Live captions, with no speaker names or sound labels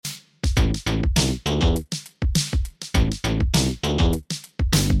Hello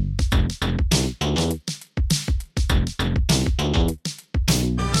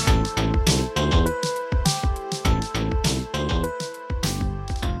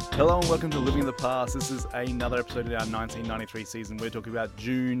and welcome to Living in the Past. This is another episode of our 1993 season. We're talking about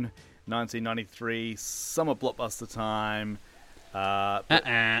June 1993, summer blockbuster time.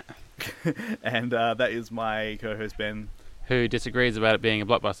 And that is my co-host Ben. Who disagrees about it being a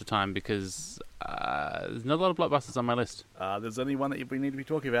blockbuster time because there's not a lot of blockbusters on my list. There's only one that we need to be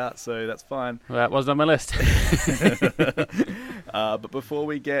talking about, so that's fine. Well, that wasn't on my list. But before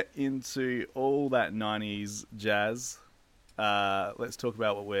we get into all that 90s jazz, let's talk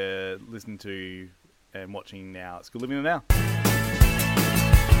about what we're listening to and watching now. It's called Living in the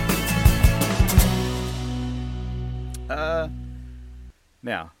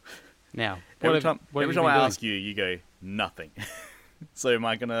Now. Now, every time I ask you, you go, nothing. So am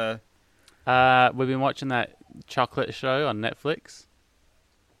I going to... We've been watching that chocolate show on Netflix.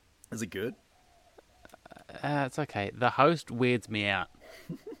 Is it good? It's okay. The host weirds me out.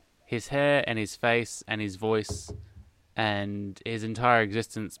 His hair and his face and his voice and his entire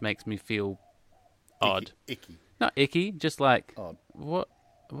existence makes me feel odd. Icky. Not icky, just like, odd. What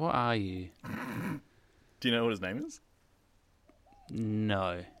are you? Do you know what his name is?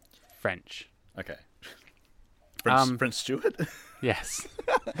 No. French. Okay. French Stewart? Yes.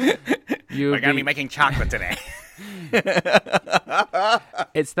 We're going to be making chocolate today.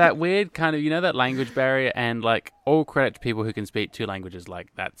 It's that weird kind of, that language barrier, and like all credit to people who can speak two languages, like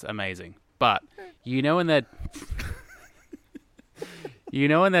that's amazing. But when their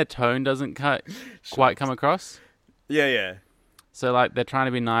tone doesn't quite come across. Yeah. So like they're trying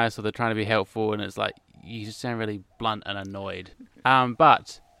to be nice or they're trying to be helpful, and it's like you just sound really blunt and annoyed.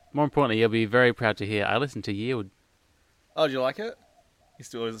 But more importantly, you'll be very proud to hear I listened to Yield. Oh, do you like it? Is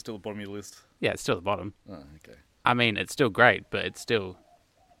it still the bottom of your list? Yeah, it's still the bottom. Oh, okay. I mean, it's still great, but it's still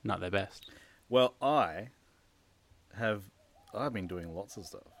not their best. Well, I've been doing lots of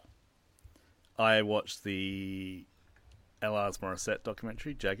stuff. I watched the Alanis Morissette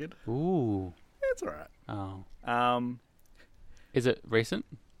documentary, Jagged. Ooh. It's alright. Oh. Is it recent?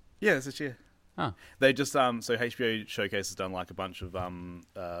 Yeah, it's this year. Oh. They just, so HBO Showcase has done like a bunch of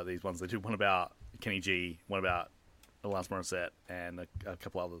these ones. They did one about Kenny G, one about Alanis Morissette, and a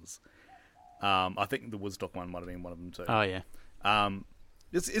couple others. I think the Woodstock one might have been one of them too. Oh, yeah.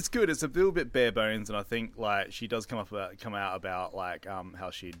 It's good. It's a little bit bare bones, and I think like she does come out about like how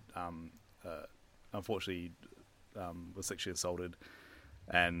she unfortunately was sexually assaulted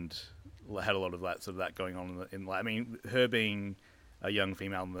and had a lot of that going on in I mean, her being a young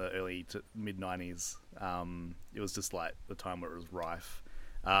female in the early to mid 90s, it was just like the time where it was rife.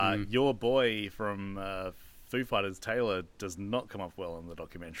 Your boy from Foo Fighters, Taylor, does not come off well in the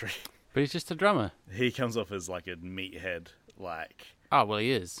documentary. But he's just a drummer. He comes off as like a meathead, like. Oh well,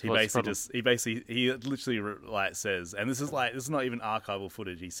 he is. He literally says, and this is not even archival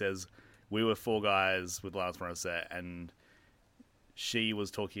footage. He says, "We were four guys with Alanis Morissette, and she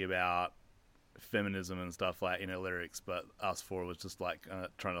was talking about feminism and stuff like in her lyrics, but us four was just like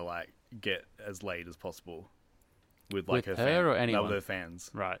trying to like get as laid as possible with like with her fans. Or anyone? No, with her fans,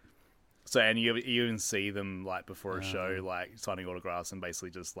 right?" So, and you even see them like before a show, like signing autographs and basically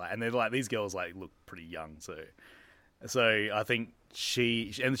just like, and they're like, these girls like look pretty young. So I think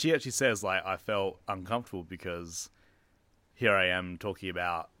she actually says like, I felt uncomfortable because here I am talking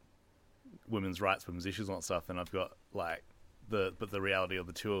about women's rights, women's issues and all that stuff. And I've got like but the reality of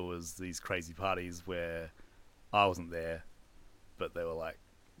the tour was these crazy parties where I wasn't there, but they were like,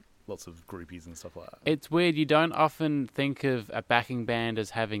 lots of groupies and stuff like that. It's weird. You don't often think of a backing band as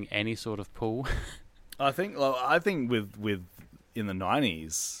having any sort of pull. I think with in the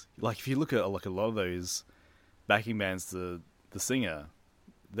 90s, like if you look at like a lot of those backing bands, the singer,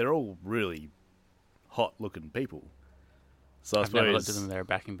 they're all really hot looking people. So I I've suppose never looked at them. They're a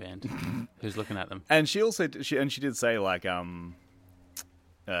backing band. Who's looking at them? And she did say like it's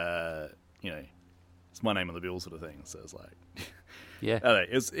my name on the bill sort of thing. So it's like. Yeah, I don't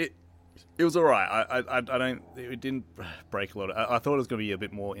know, it was alright. It didn't break a lot. I thought it was going to be a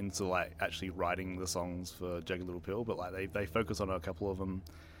bit more into like actually writing the songs for Jagged Little Pill, but like they focus on a couple of them.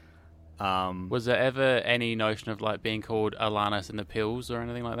 Was there ever any notion of like being called Alanis and the Pills or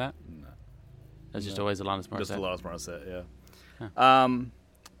anything like that? No, it's just always Alanis Morissette. Just Alanis Morissette, yeah. Huh.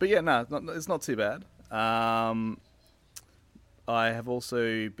 But yeah, no, it's not too bad. I have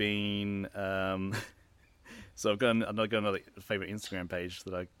also been. So I've got another favorite Instagram page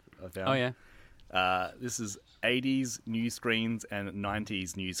that I found. Oh yeah. This is 80s news screens and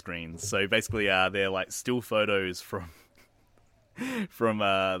 90s news screens. So basically, they're like still photos from from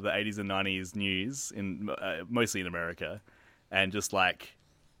the 80s and 90s news in mostly in America, and just like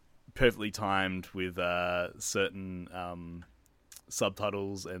perfectly timed with certain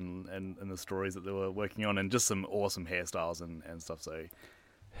subtitles and the stories that they were working on, and just some awesome hairstyles and stuff. So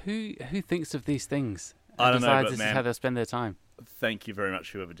Who thinks of these things? I don't know, decides but this man, is how they spend their time. thank you very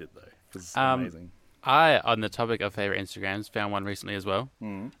much, whoever did though. It's amazing. I, on the topic of favorite Instagrams, found one recently as well.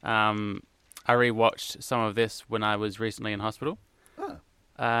 I rewatched some of this when I was recently in hospital,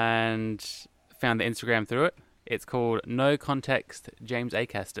 and found the Instagram through it. It's called No Context James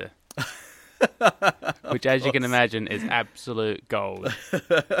Acaster, which, as you can imagine, is absolute gold.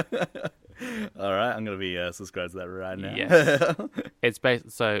 All right, I'm gonna be subscribed to that right now. Yes, it's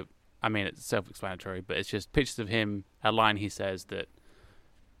based. So, I mean, it's self-explanatory, but it's just pictures of him. A line he says that,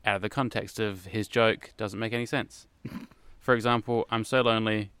 out of the context of his joke, doesn't make any sense. For example, "I'm so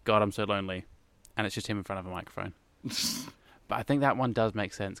lonely, God, I'm so lonely," and it's just him in front of a microphone. But I think that one does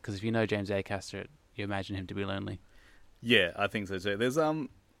make sense, because if you know James Acaster, you imagine him to be lonely. Yeah, I think so too. There's a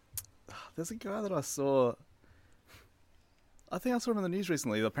guy that I saw. I think I saw him in the news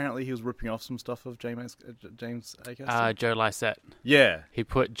recently. Apparently, he was ripping off some stuff of James Acaster. Joe Lycett. Yeah, He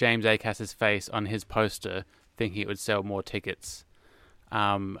put James Acaster's face on his poster, thinking it would sell more tickets.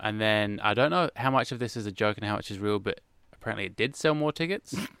 And then, I don't know how much of this is a joke and how much is real, but apparently it did sell more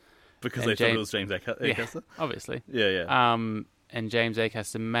tickets. because And they thought it was James Acaster. Yeah, obviously. Yeah. And James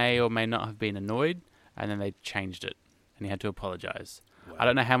Acaster may or may not have been annoyed, and then they changed it, and he had to apologise. Wow. I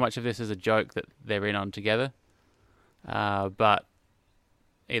don't know how much of this is a joke that they're in on together, but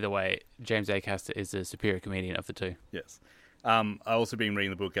either way, James Acaster is the superior comedian of the two. Yes. I also been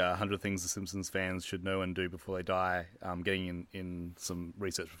reading the book 100 Things the Simpsons fans should know and do before they die. Getting in some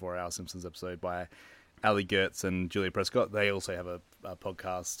research before our Simpsons episode by Ali Gertz and Julia Prescott. They also have a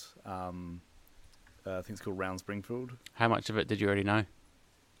podcast. I think it's called Round Springfield. How much of it did you already know?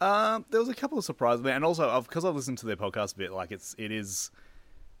 There was a couple of surprises, and also because I've listened to their podcast a bit, like it is,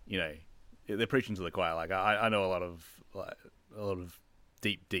 they're preaching to the choir. Like I know a lot of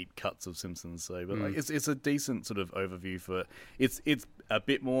deep cuts of Simpsons. So, but like it's a decent sort of overview for it's a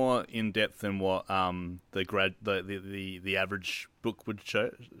bit more in depth than what the average book would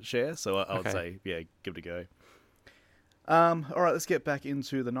share. So I would say give it a go. All right, let's get back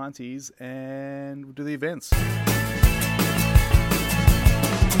into the 90s and we'll do the events.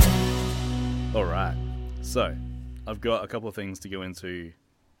 All right, so I've got a couple of things to go into.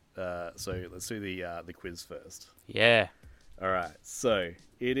 So let's do the quiz first. Yeah. All right, so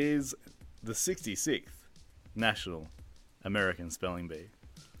it is the 66th National American Spelling Bee.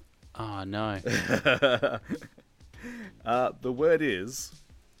 Oh, no. The word is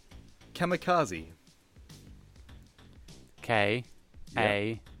kamikaze. Kamikaze.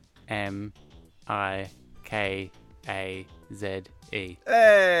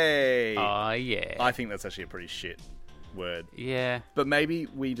 Hey! Oh, yeah. I think that's actually a pretty shit word. Yeah. But maybe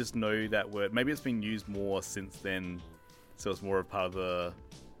we just know that word. Maybe it's been used more since then, so it's more a part of the.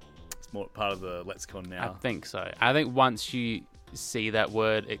 It's more part of the lexicon now. I think so. I think once you see that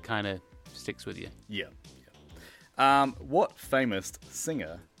word, it kind of sticks with you. Yeah. What famous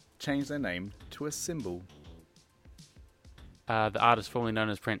singer changed their name to a symbol? The artist formerly known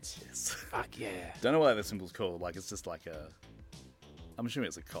as Prince. Yes. Fuck yeah. Don't know what the symbol's called. Like it's just like a. I'm assuming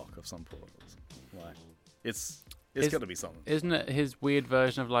it's a cock of some sort. Like it's got to be something. Isn't it his weird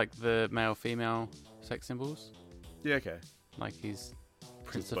version of like the male-female sex symbols? Yeah. Okay. Like he's Just both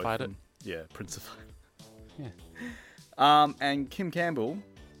princified of it. them. Yeah, princified. Yeah. And Kim Campbell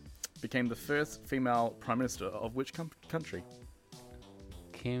became the first female prime minister of which country?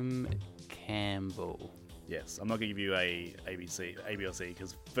 Kim Campbell. Yes, I'm not going to give you a B or C,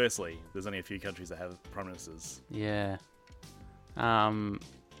 because firstly, there's only a few countries that have prime ministers. Yeah. I'm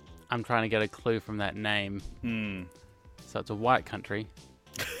trying to get a clue from that name. So it's a white country.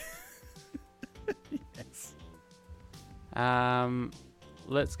 Yes.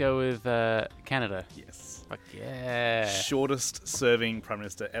 Let's go with Canada. Yes. Fuck yeah. Shortest serving prime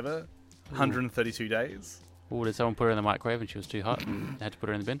minister ever, 132 days. Oh, did someone put her in the microwave and she was too hot and they had to put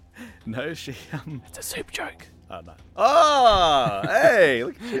her in the bin? No, she... It's a soup joke. Oh, no. Oh, hey,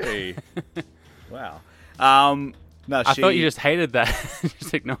 look at you. Wow. No, I thought you just hated that.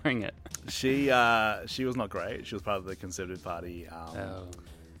 Just ignoring it. She was not great. She was part of the Conservative Party. Oh.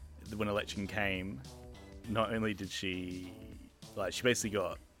 When election came, not only did she... Like, she basically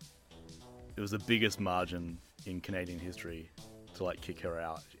got... It was the biggest margin in Canadian history to, like, kick her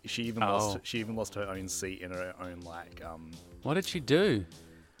out. She even lost her own seat in her own, like... What did she do?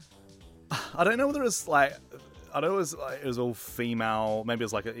 I don't know whether it's, like... I know it was all female. Maybe it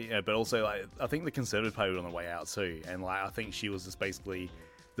was like, but also like I think the Conservative Party was on the way out too, and like I think she was just basically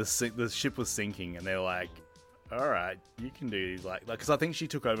the ship was sinking, and they're like, all right, you can do like because I think she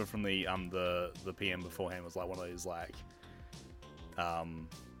took over from the PM beforehand was like one of those like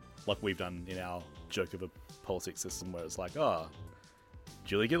we've done in our joke of a politics system where it's like, oh,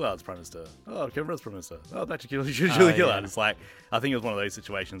 Julie Gillard's Prime Minister. Oh, Kevin Rudd's Prime Minister. Oh, back to Julie Gillard. Yeah. It's like, I think it was one of those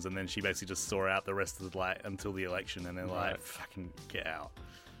situations, and then she basically just saw out the rest of the until the election, and then fucking get out.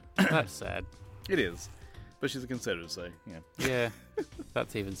 That's sad. It is, but she's a Conservative, so yeah. Yeah,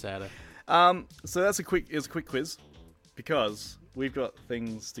 that's even sadder. So that's a quick quiz because we've got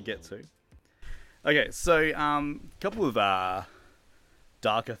things to get to. Okay, so a couple of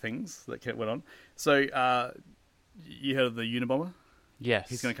darker things that went on. So you heard of the Unabomber? Yes.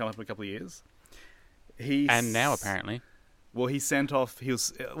 He's going to come up in a couple of years. And now, apparently. Well, he sent off... He'd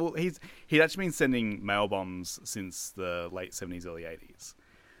actually been sending mail bombs since the late 70s, early 80s.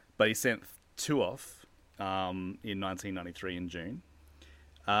 But he sent 2 off in 1993 in June.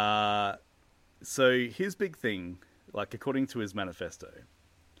 So his big thing, like according to his manifesto,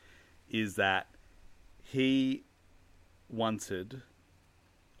 is that he wanted...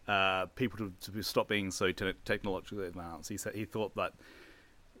 people to stop being so technologically advanced. He said he thought that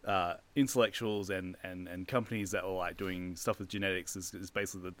intellectuals and companies that were like doing stuff with genetics is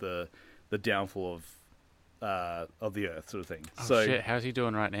basically the downfall of the Earth, sort of thing. Oh, so shit! How's he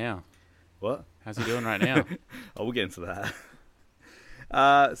doing right now? What? How's he doing right now? Oh, we'll get into that.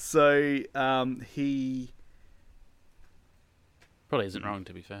 He probably isn't wrong,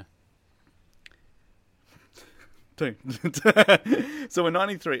 to be fair. So in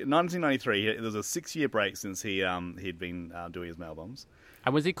 1993, there was a 6-year break since he'd been doing his mail bombs.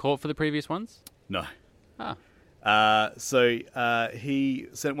 And was he caught for the previous ones? No. Ah. So he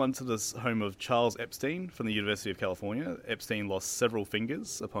sent one to the home of Charles Epstein from the University of California. Epstein lost several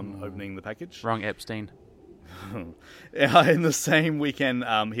fingers upon opening the package. Wrong Epstein. In the same weekend,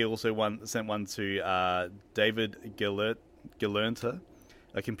 he also sent one to David Gelernter,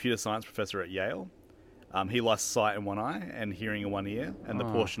 a computer science professor at Yale. He lost sight in one eye and hearing in one ear, and the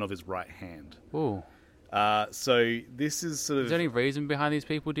portion of his right hand. Ooh. So this is sort of... Is there any reason behind these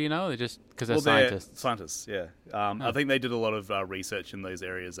people, do you know? They're just because they're scientists? They're scientists, yeah. I think they did a lot of research in those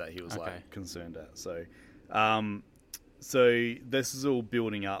areas that he was concerned at. So this is all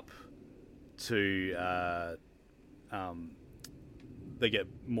building up to... they get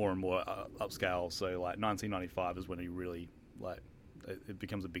more and more upscale. So like 1995 is when he really it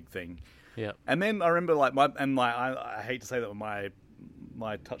becomes a big thing. Yeah. And then I remember I hate to say that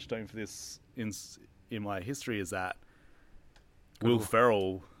my touchstone for this in my history is that Will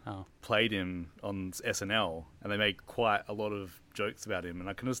Ferrell played him on SNL, and they made quite a lot of jokes about him, and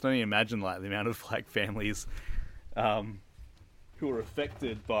I can just only imagine the amount of families who are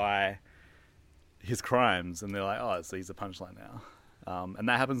affected by his crimes, and they're like, oh, so he's a punchline now. And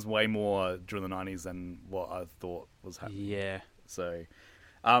that happens way more during the 90s than what I thought was happening. Yeah. So,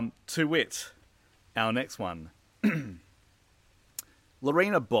 to wit, our next one,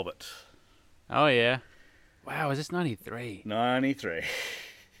 Lorena Bobbitt. Oh, yeah. Wow, is this 93? 93.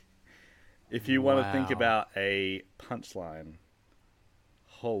 If you want to think about a punchline,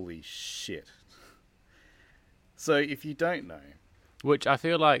 holy shit. So, if you don't know... Which I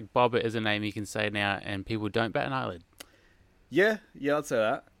feel like Bobbitt is a name you can say now and people don't bat an eyelid. Yeah, I'd say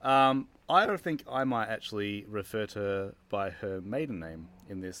that. I think I might actually refer to her by her maiden name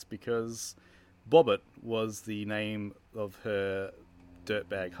in this because Bobbitt was the name of her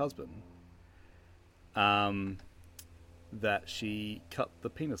dirtbag husband that she cut the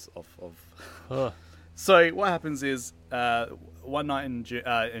penis off of. So what happens is one night in June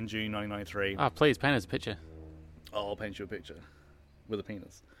 1993... Oh, please, paint us a picture. I'll paint you a picture with a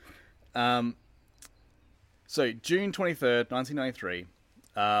penis. So June 23rd, 1993...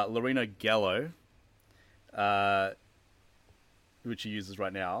 Lorena Gallo, which she uses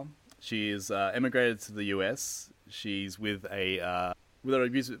right now, she is emigrated to the US. She's with her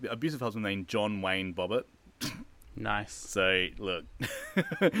abusive husband named John Wayne Bobbitt. Nice. So look,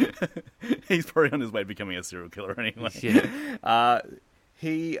 he's probably on his way to becoming a serial killer anyway. Yeah.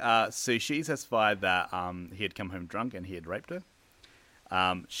 So she testified that he had come home drunk and he had raped her.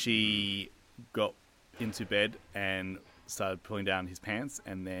 She got into bed and started pulling down his pants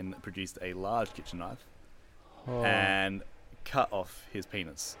and then produced a large kitchen knife and cut off his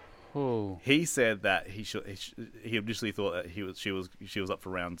penis. Oh. He said that he initially thought that she was up for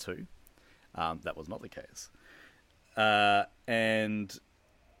round 2. That was not the case. And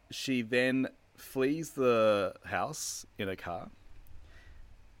she then flees the house in a car.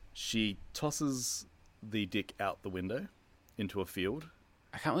 She tosses the dick out the window into a field.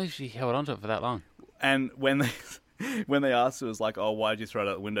 I can't believe she held onto it for that long. And when they asked her, it was like, "Oh, why did you throw it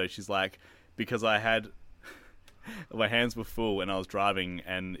out the window?" She's like, "Because I had my hands were full and I was driving,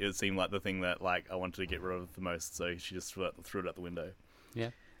 and it seemed like the thing that like I wanted to get rid of the most." So she just threw it out the window.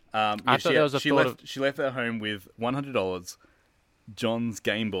 Yeah. Yeah, I thought there was a thought of... She left their home with $100, John's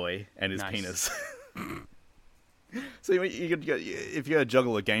Game Boy, and his Nice. penis. So if you're a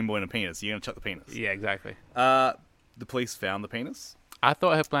juggle a Game Boy and a penis, you're gonna chuck the penis. Yeah, exactly. The police found the penis. I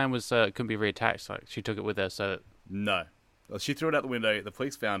thought her plan was it couldn't be reattached. Like she took it with her, so No, well, she threw it out the window. The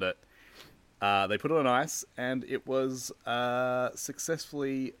police found it. They put it on ice, and it was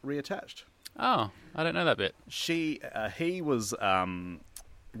successfully reattached. oh, I don't know that bit. He was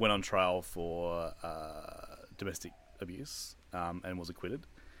went on trial for domestic abuse and was acquitted.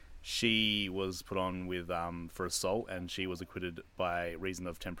 She was put on with for assault, and she was acquitted by reason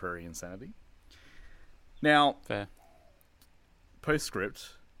of temporary insanity. Now, Fair.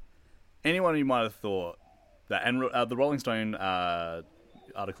 postscript, anyone who might have thought that, and the Rolling Stone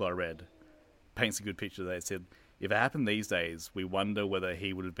article I read paints a good picture. They said, if it happened these days, we wonder whether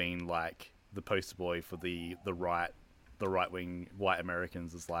he would have been like the poster boy for the right wing white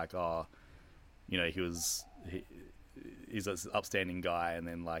Americans. Is like, oh, you know, he's an upstanding guy, and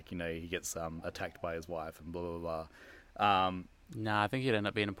then like, you know, he gets attacked by his wife and blah blah blah. Nah, I think he'd end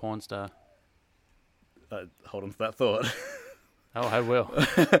up being a porn star. Hold on to that thought. Oh, I will.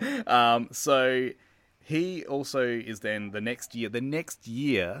 So he also is then the next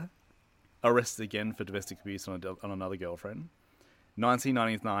year arrested again for domestic abuse on another girlfriend.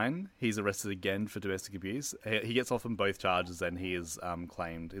 1999, he's arrested again for domestic abuse. He gets off on both charges, and he is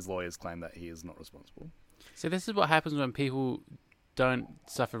his lawyers claim that he is not responsible. See, this is what happens when people don't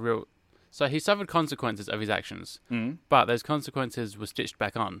suffer real... So he suffered consequences of his actions, but those consequences were stitched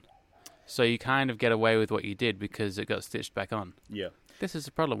back on. So you kind of get away with what you did because it got stitched back on. Yeah. This is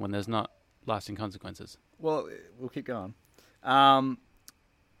the problem when there's not lasting consequences. Well, we'll keep going.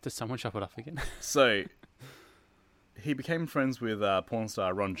 Does someone chop it off again? So he became friends with porn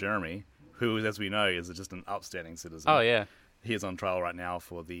star Ron Jeremy, who, as we know, is just an upstanding citizen. Oh, yeah. He is on trial right now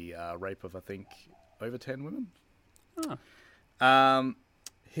for the rape of, I think, over 10 women. Oh.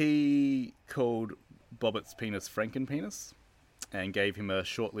 He called Bobbitt's penis Frankenpenis and gave him a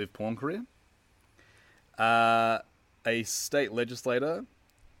short-lived porn career. A state legislator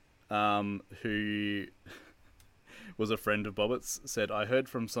who was a friend of Bobbitt's said, "I heard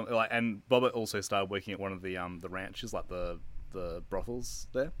from some..." and Bobbitt also started working at one of the ranches, like the brothels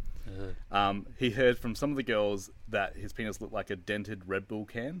there. He heard from some of the girls that his penis looked like a dented Red Bull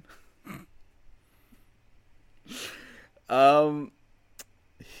can.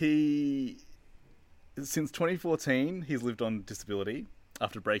 Since 2014, he's lived on disability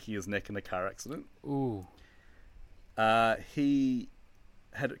after breaking his neck in a car accident. Ooh. He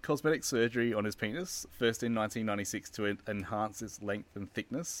had cosmetic surgery on his penis, first in 1996 to enhance its length and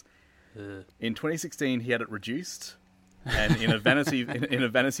thickness. In 2016, he had it reduced, and in a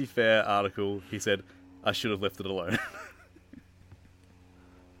Vanity Fair article, he said, "I should have left it alone."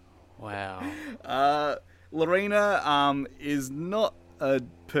 Wow. Lorena is not a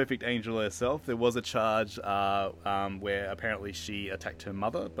perfect angel herself. There was a charge where apparently she attacked her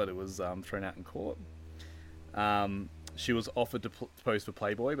mother, but it was thrown out in court. She was offered to pose for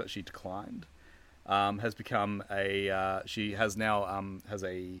Playboy, but she declined. She has now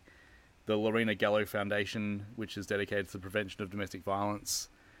the Lorena Gallo Foundation, which is dedicated to the prevention of domestic violence,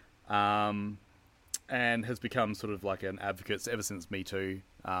 and has become sort of like an advocate ever since Me Too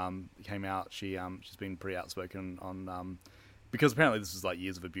came out. She's been pretty outspoken on because apparently this was like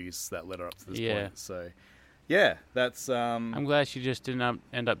years of abuse that led her up to this point. So yeah, that's. I'm glad she just didn't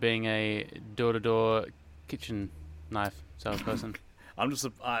end up being a door-to-door kitchen knife salesperson. I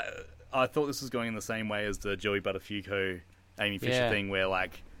thought this was going in the same way as the Joey Buttafuoco, Amy Fisher thing, where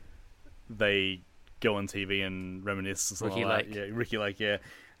like they go on TV and reminisce or something like that. Yeah, Ricky Lake. Yeah.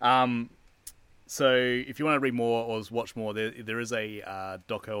 So if you want to read more or watch more, there is a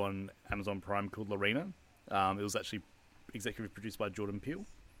doco on Amazon Prime called Lorena. It was actually executive produced by Jordan Peele.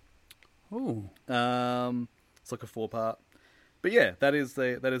 Ooh. It's like a 4-part. But yeah, that is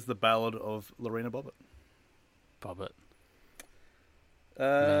the ballad of Lorena Bobbitt. Bobbitt.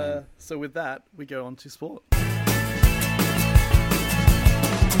 So with that, we go on to sport.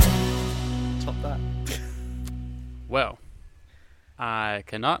 Top that. Well, I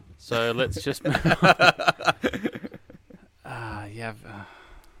cannot, so let's just move on.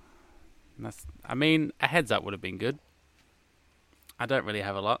 A heads up would have been good. I don't really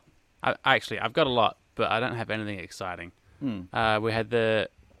have a lot. I've got a lot, but I don't have anything exciting. We had the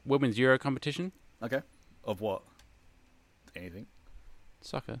Women's Euro competition. Okay. Of what? Anything?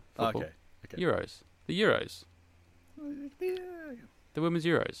 Soccer, football, Okay. Euros, the Euros, Yeah. the Women's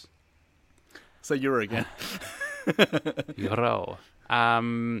Euros. So Euro again. Euro.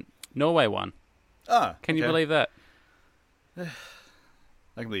 Norway won. Can you believe that? I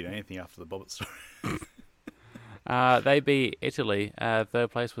can believe anything after the Bobbitt story. They beat Italy. Third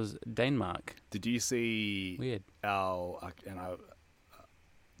place was Denmark. Did you see Weird.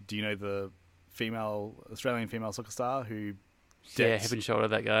 do you know the Australian female soccer star who? Yeah, hip and shoulder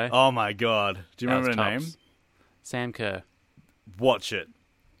that guy. Oh my god! Do you That remember her was name? tops. Sam Kerr. Watch it,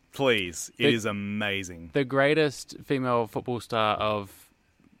 please. It is amazing. The greatest female football star of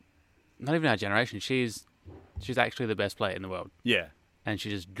not even our generation. She's actually the best player in the world, Yeah. and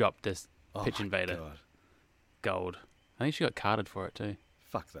she just dropped this pitch my invader God. gold. I think she got carded for it too.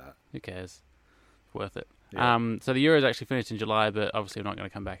 Fuck that. Who cares? Worth it. Yeah. So the Euros actually finished in July, but obviously we're not going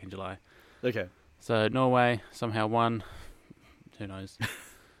to come back in July. Okay. So Norway somehow won. Who knows?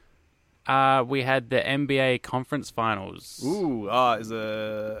 We had the NBA conference finals. Ooh. Is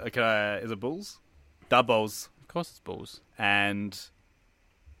it Bulls? Doubles. Of course it's Bulls. And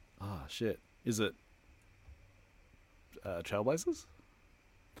shit. Is it Trailblazers?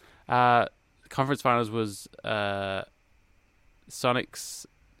 Conference finals was Sonics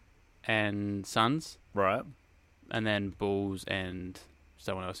and Suns, Right. and then Bulls and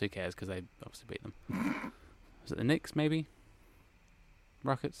someone else. Who cares? Because they obviously beat them. Was it the Knicks? Maybe.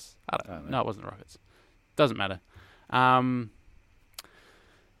 Rockets? I don't know. No, it wasn't the Rockets. Doesn't matter. Sonics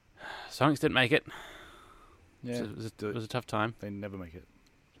didn't make it. Yeah. So it was a tough time. They never make it.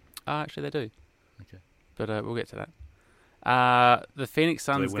 Actually, they do. Okay. But we'll get to that. The Phoenix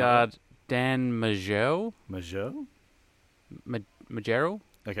Suns win guard Dan Majorel. Major? Majorel?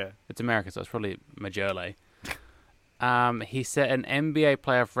 Okay. It's American, so it's probably Majorle. He set an NBA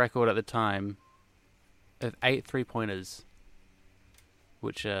playoff record at the time of 8 3-pointers,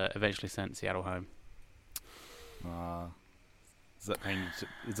 which eventually sent Seattle home. Does that pain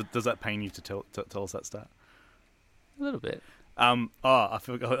you does that pain you to tell us that stat? A little bit. I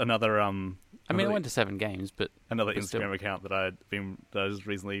forgot another I mean, it went to 7 games, but another but Instagram still. account that I just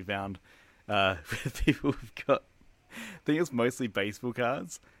recently found. Where people have got, I think it's mostly baseball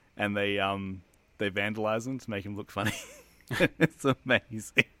cards, and they vandalize them to make them look funny. It's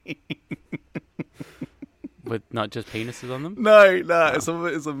amazing. with not just penises on them. No, some of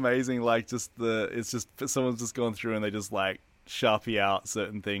it is amazing. Like it's just someone's just gone through and they just like Sharpie out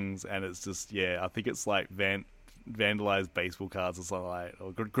certain things, and it's just I think it's like vandalized baseball cards or something like,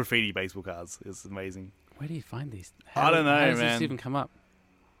 or graffiti baseball cards. It's amazing. Where do you find these? I don't know, how does man. this even come up?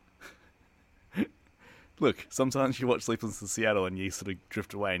 Look, sometimes you watch Sleepless in Seattle and you sort of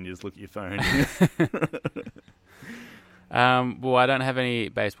drift away and you just look at your phone. Well, I don't have any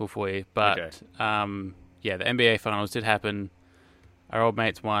baseball for you, but Okay. the NBA finals did happen. Our old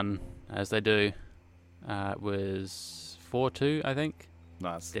mates won, as they do. It was 4-2, I think.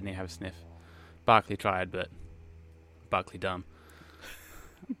 Nice. Didn't even have a sniff. Barkley tried, but Barkley dumb.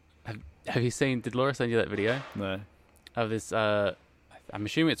 Have you seen? Did Laura send you that video No. of this? I'm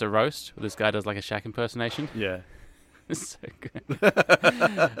assuming it's a roast. Where this guy does like a Shaq impersonation. Yeah. It's so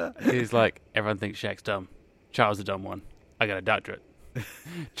good. He's like, everyone thinks Shaq's dumb. Charles the dumb one. I got a doctorate.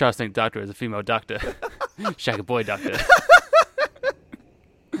 Charles thinks doctor is a female doctor. Shaq a boy doctor.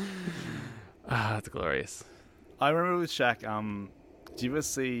 That's glorious. I remember with Shaq, do you ever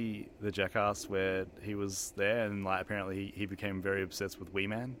see the Jackass where he was there and like apparently he became very obsessed with Wee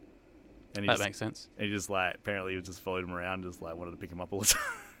Man? And That makes sense. And he just like apparently he just followed him around, just like wanted to pick him up all the time.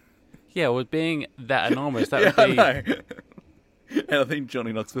 Yeah, well, being that enormous, that would be. I know. And I think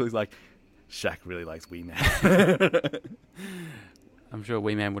Johnny Knoxville is like, Shaq really likes Wee Man. I'm sure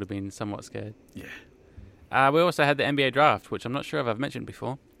Wee Man would have been somewhat scared. Yeah. We also had the NBA draft, which I'm not sure if I've mentioned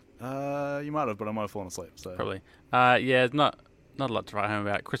before. You might have, but I might have fallen asleep. So Probably. It's not a lot to write home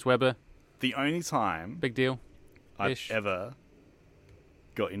about. Chris Webber, the only time big deal. I've Ish. ever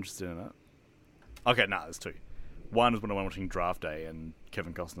got interested in it. Okay, there's 2. One was when I went watching Draft Day and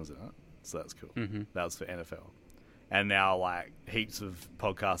Kevin Costner's in it, so that's cool. Mm-hmm. That was for NFL. And now, like, heaps of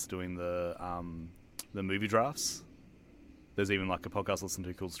podcasts doing the movie drafts. There's even like a podcast I listen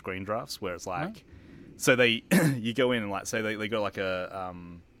to called Screen Drafts, where it's like, so they you go in and like say they got like a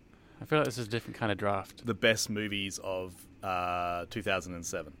I feel like this is a different kind of draft. the best movies of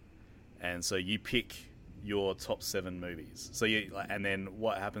 2007, and so you pick your top 7 movies. So and then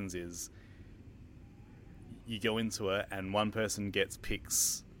what happens is you go into it, and one person gets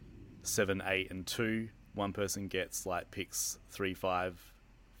picks 7, 8, and 2. One person gets like picks 3, 5,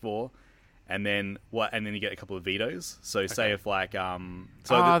 4, and then you get a couple of vetoes. So say if like I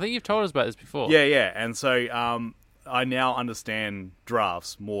think you've told us about this before. Yeah, and so I now understand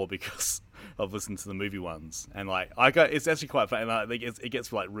drafts more because I've listened to the movie ones, and like it's actually quite fun. And, like, it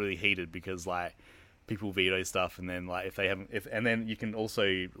gets like really heated because like people veto stuff, and then like and then you can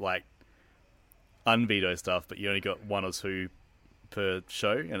also like unveto stuff, but you only got 1 or 2 per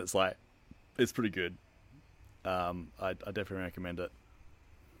show, and it's like it's pretty good. I definitely recommend it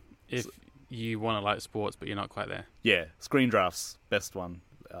If you want to like sports, but you're not quite there. Yeah, Screen Drafts, best one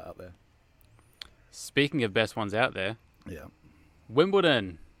out there. Speaking of best ones out there, Yeah.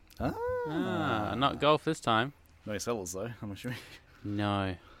 Wimbledon. Not golf this time. No sellers though, I'm assuming.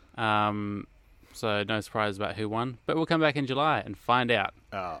 No. So no surprise about who won, but we'll come back in July and find out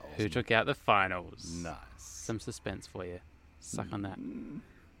Awesome. who took out the finals. Nice. Some suspense for you. Suck on that.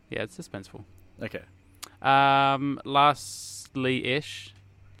 Yeah, it's suspenseful. Okay. Lastly-ish,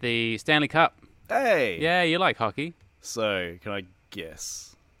 the Stanley Cup. Hey! Yeah, you like hockey. So, can I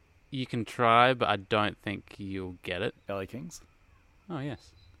guess? You can try, but I don't think you'll get it. LA Kings? Oh,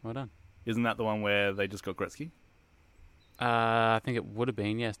 yes. Well done. Isn't that the one where they just got Gretzky? I think it would have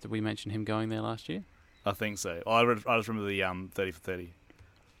been, yes. Did we mention him going there last year? I think so. I just remember the 30 for 30.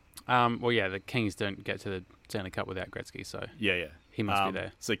 Well, yeah, the Kings don't get to the Stanley Cup without Gretzky, so Yeah. he must be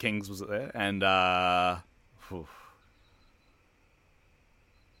there. So Kings was it there? And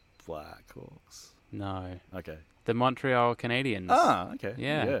Blackhawks. No. Okay. The Montreal Canadiens. Okay.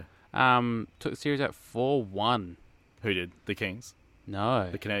 Yeah. Took the series out 4-1. Who did? The Kings? No.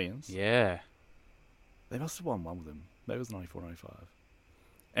 The Canadians? Yeah. They must have won one with them. Maybe it was 94-95.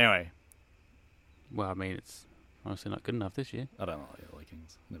 Anyway. Well, I mean, it's honestly not good enough this year. I don't like the LA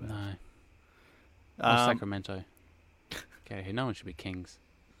Kings. Never No. have. Or Sacramento. Okay, no one should be Kings.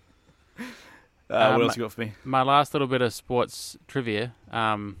 What else you got for me? My last little bit of sports trivia.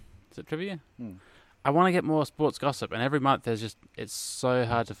 Is it trivia? I want to get more sports gossip, and every month it's so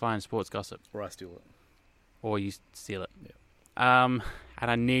hard to find sports gossip. Or I steal it. Or you steal it. Yeah. And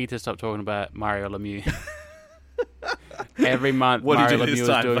I need to stop talking about Mario Lemieux. Every month, What Mario did he Lemieux do is this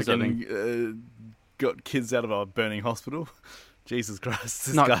time? doing Fucking, something. Got kids out of a burning hospital? Jesus Christ.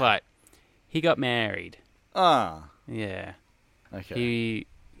 This Not guy. quite. He got married. Ah. Yeah. Okay. He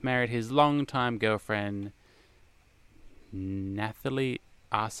married his longtime girlfriend, Nathalie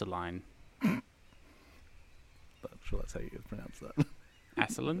Arsaline. I'm sure that's how you pronounce that.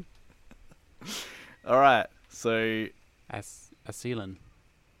 Arsaline? All right. So Arsaline.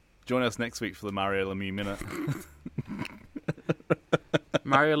 join us next week for the Mario Lemieux Minute.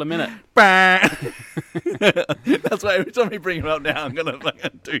 Mario Lemieux. That's why every time we bring him up now, I'm going to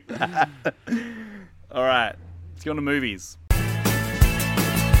fucking do that. All right. Let's go on to movies.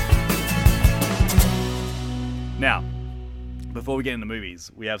 Now, before we get into movies,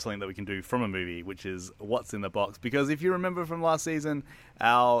 we have something that we can do from a movie, which is What's in the Box. Because if you remember from last season,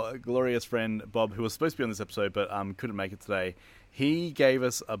 our glorious friend Bob, who was supposed to be on this episode but couldn't make it today, he gave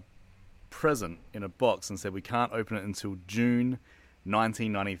us a present in a box and said we can't open it until June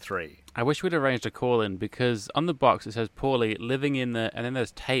 1993. I wish we'd arranged a call-in, because on the box it says Paulie living in the... And then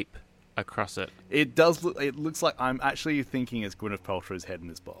there's tape across it. It does look... It looks like I'm actually thinking it's Gwyneth Paltrow's head in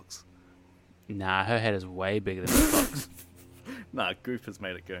this box. Nah, her head is way bigger than this box. Nah, Goof has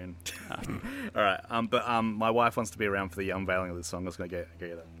made it going. All right, but my wife wants to be around for the unveiling of this song. I'm just going to get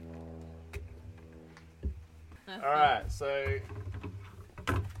it. All right, so...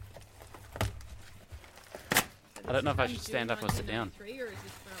 I don't know if I should stand up or sit down. Or is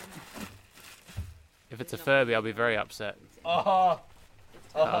this from... If it's a Furby, I'll be very upset. Oh,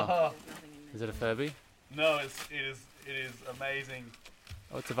 Is it a Furby? no, it is amazing.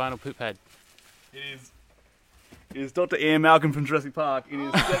 Oh, it's a vinyl poop pad. It is Dr. Ian Malcolm from Jurassic Park. It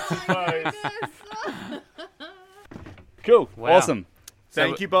is Sexy Pose. Cool, Wow. awesome. So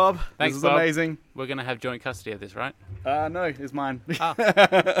Thank you, Bob. thanks, This is Bob. amazing. We're going to have joint custody of this, right? No, it's mine.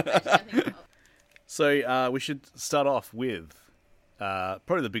 So we should start off with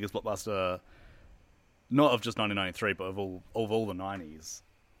probably the biggest blockbuster, not of just 1993, but of all the 90s,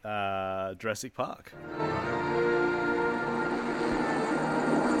 Jurassic Park.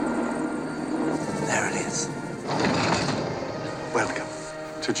 There it is. Welcome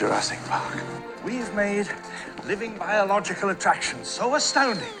to Jurassic Park. We've made living biological attractions so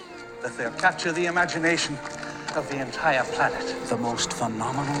astounding that they'll capture the imagination of the entire planet. The most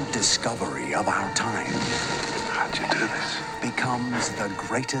phenomenal discovery of our time How'd you do this? becomes the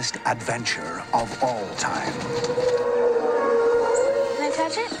greatest adventure of all time. Can I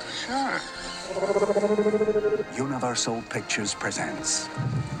touch it? Sure. Universal Pictures presents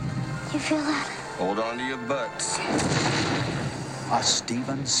You feel that? Hold on to your butts. a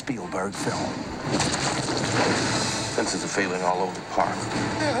Steven Spielberg film. Senses a feeling all over the park.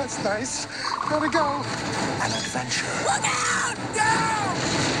 Yeah, that's nice. Gotta go. An adventure Look out! Down!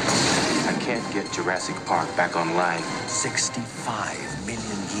 I can't get Jurassic Park back online. 65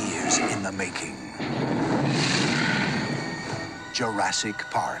 million years in the making. Jurassic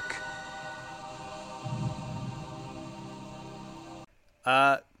Park.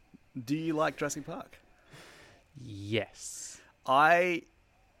 Do you like Jurassic Park? Yes. I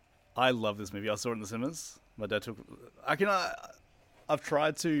love this movie. I saw it in the cinemas. My dad took. I've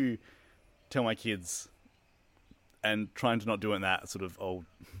tried to tell my kids, and trying to not do it in that sort of old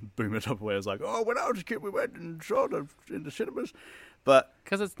boomer type of way. I was like, oh, when I was a kid, we went and saw it in the cinemas, but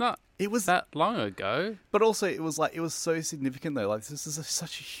Because it's not it was that long ago. But also, it was so significant though. Like this is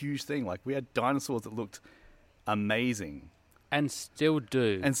such a huge thing. Like we had dinosaurs that looked amazing. And still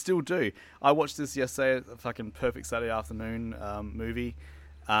do. And still do. I watched this yesterday, a fucking perfect Saturday afternoon movie.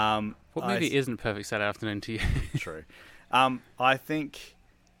 What movie isn't Perfect Saturday Afternoon to you? True. I think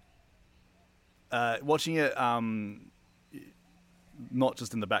watching it, not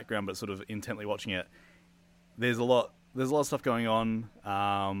just in the background, but sort of intently watching it, there's a lot of stuff going on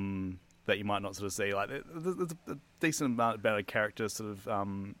that you might not sort of see. Like there's a decent amount of character sort of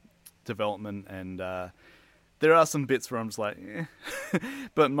development, and there are some bits where I'm just like, eh.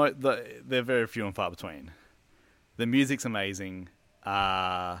 But they're very few and far between. The music's amazing.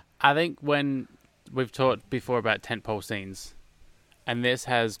 I think when we've talked before about tentpole scenes, and this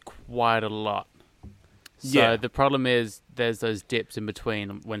has quite a lot. So Yeah. the problem is there's those dips in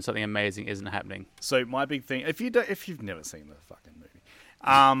between when something amazing isn't happening. So my big thing, if you've never seen the fucking movie,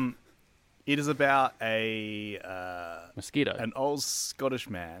 it is about Mosquito. an old Scottish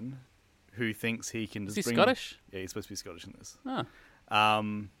man who thinks he can just Is he bring... Scottish? Yeah, he's supposed to be Scottish in this. Oh,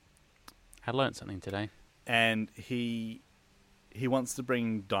 I learned something today. And he wants to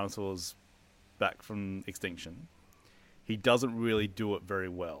bring dinosaurs back from extinction. He doesn't really do it very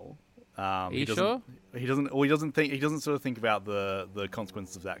well. Are you sure? He doesn't. Or he doesn't sort of think about the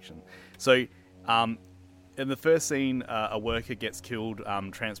consequences of action. So, in the first scene, a worker gets killed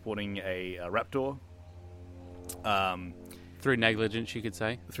transporting a raptor. Through negligence, you could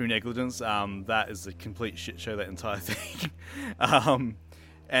say. Through negligence. That is a complete shit show, that entire thing.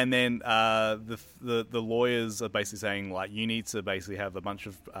 And then the lawyers are basically saying, like, you need to basically have a bunch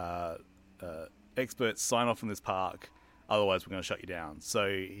of experts sign off from this park, otherwise we're going to shut you down. So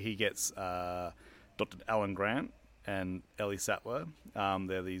he gets Dr. Alan Grant and Ellie Sattler.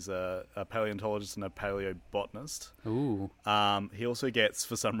 They're these a paleontologist and a paleobotanist. Ooh. He also gets,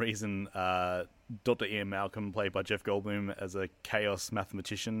 for some reason, Dr. Ian Malcolm, played by Jeff Goldblum, as a chaos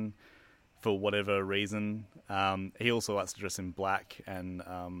mathematician for whatever reason. He also likes to dress in black and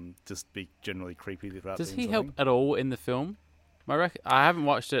just be generally creepy throughout. Does he help at all in the film? I haven't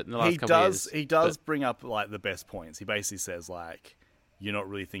watched it in the last couple of years. He does bring up like the best points. He basically says like, you're not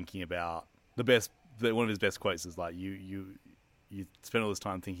really thinking about the best. One of his best quotes is like, you spend all this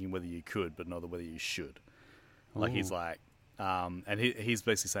time thinking whether you could, but not whether you should. Like, he's like, and he's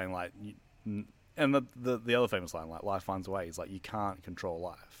basically saying like, and the other famous line, like, life finds a way. He's like, you can't control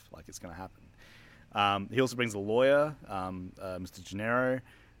life. Like, it's going to happen. He also brings a lawyer, Mr. Gennaro,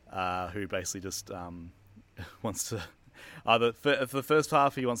 who basically just wants to either for the first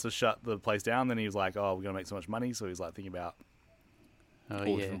half he wants to shut the place down. Then he was like, oh, we're going to make so much money, so he's like thinking about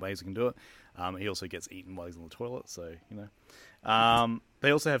all different ways we can do it. He also gets eaten while he's on the toilet, so you know.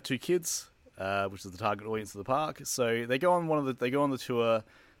 They also have two kids, which is the target audience of the park. So they go on the tour.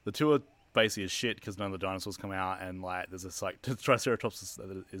 The tour basically is shit because none of the dinosaurs come out, and like there's this like Triceratops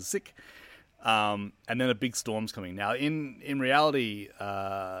that is sick. And then a big storm's coming. Now, in reality,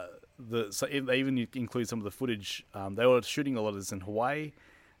 they even include some of the footage. They were shooting a lot of this in Hawaii,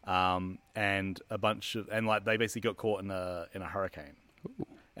 and they basically got caught in a hurricane. Ooh.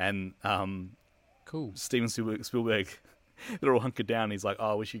 And cool. Steven Spielberg, they're all hunkered down. He's like,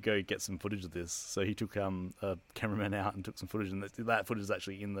 "Oh, we should go get some footage of this." So he took a cameraman out and took some footage, and that footage is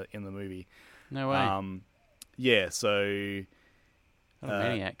actually in the movie. No way. Yeah. So, what a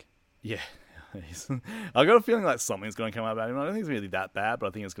maniac. Yeah. I got a feeling like something's going to come out about him. I don't think it's really that bad, but I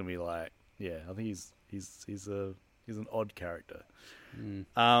think it's going to be like, yeah, I think he's an odd character.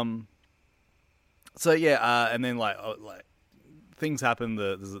 So yeah, and then like things happen.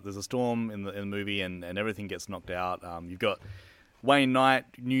 There's a storm in the movie, and everything gets knocked out. You've got Wayne Knight,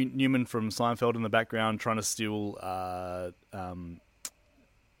 Newman from Seinfeld in the background trying to steal the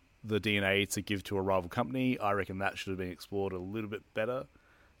DNA to give to a rival company. I reckon that should have been explored a little bit better.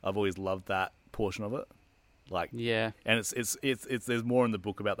 I've always loved that portion of it. Like, yeah, and it's there's more in the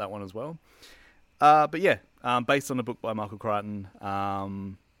book about that one as well. But yeah, based on a book by Michael Crichton,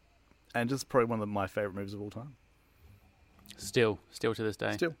 and just probably one of my favorite movies of all time. Still to this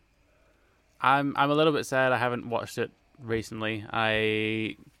day. Still, I'm a little bit sad I haven't watched it recently.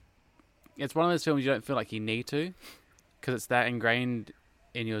 It's one of those films you don't feel like you need to, because it's that ingrained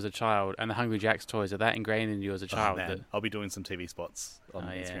in you as a child, and the Hungry Jack's toys are that ingrained in you as a child. man, That I'll be doing some TV spots on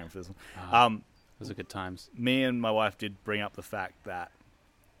Oh, yeah. Instagram for this one. those are good times. Me and my wife did bring up the fact that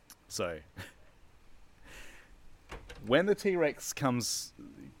when the T-Rex comes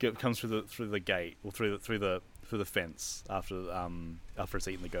through the gate or through the fence after it's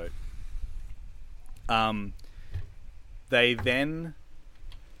eaten the goat, they then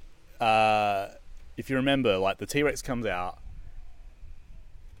if you remember, like, the T-Rex comes out,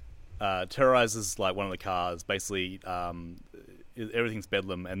 terrorizes like one of the cars, basically everything's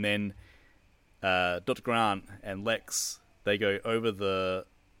bedlam, and then Dr. Grant and Lex, they go over the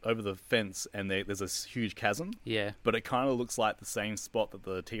fence, and there's this huge chasm. Yeah. But it kind of looks like the same spot that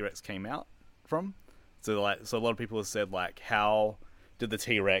the T-Rex came out from. So a lot of people have said, like, how did the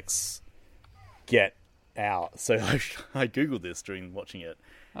T-Rex get out? So I googled this during watching it.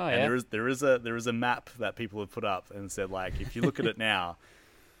 Oh, and yeah. there is a map that people have put up and said, like, if you look at it now,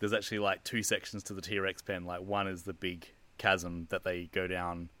 there's actually like two sections to the T-Rex pen. Like, one is the big chasm that they go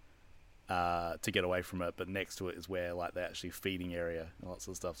down to get away from it, but next to it is where, like, the actually feeding area and all that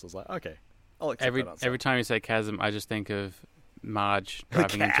sort of stuff. So I was like, okay, I'll accept that answer. Every time you say chasm, I just think of Marge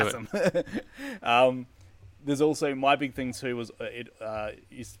driving into it. There's also, my big thing too was it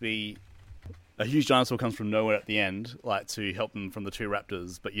used to be a huge dinosaur comes from nowhere at the end, like, to help them from the two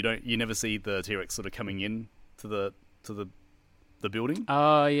raptors, but you never see the T-Rex sort of coming in to the building.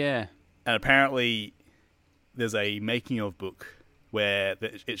 Oh, yeah. And apparently there's a making of book where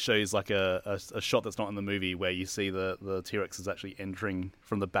it shows, like, a shot that's not in the movie, where you see the T-Rex is actually entering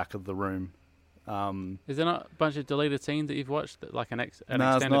from the back of the room. Is there not a bunch of deleted scenes that you've watched, that, like an No, extended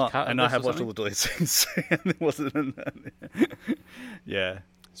it's not. cut? And of I this have or watched all something? the deleted scenes. There wasn't in that. Yeah.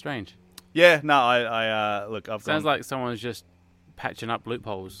 Strange. Yeah, no, I look, I've Sounds gone, like someone's just patching up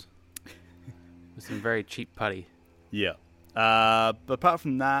loopholes with some very cheap putty. yeah. But apart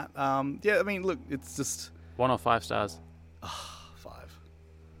from that, yeah, I mean, look, it's just 1 or 5 stars. 5.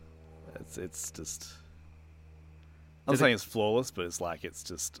 It's just, I'm not saying it's flawless, but it's like, it's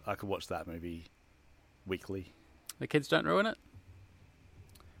just, I could watch that movie weekly. The kids don't ruin it?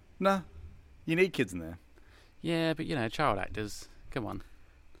 No, you need kids in there. Yeah, but, child actors. Come on.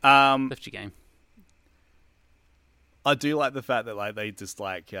 Lift your game. I do like the fact that, like, they just,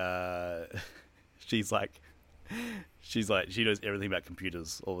 like, she knows everything about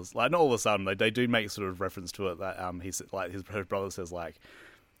computers. Not all of a sudden, they do make sort of reference to it that her brother says, like,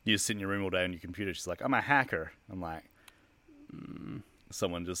 you just sit in your room all day on your computer. She's like, I'm a hacker. I'm like,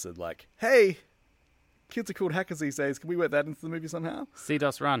 someone just said, like, hey, kids are called hackers these days. Can we work that into the movie somehow?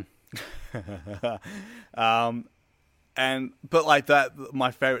 CDOS run. But like that,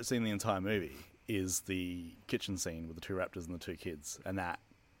 my favorite scene in the entire movie is the kitchen scene with the two raptors and the two kids, and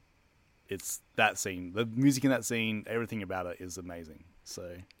it's that scene, the music in that scene, everything about it is amazing.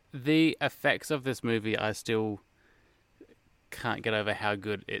 So The effects of this movie, I still can't get over how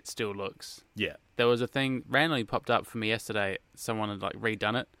good it still looks. yeah, There was a thing randomly popped up for me yesterday. Someone had, like,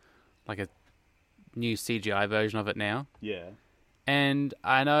 redone it, like a new CGI version of it now. yeah. And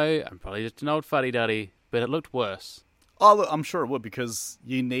I know I'm probably just an old fuddy-duddy, but it looked worse. Oh, look, I'm sure it would, because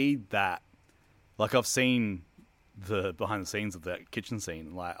you need that. Like, I've seen the behind the scenes of that kitchen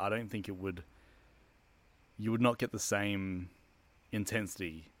scene. Like, I don't think you would not get the same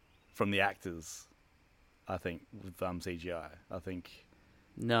intensity from the actors, I think, with CGI. I think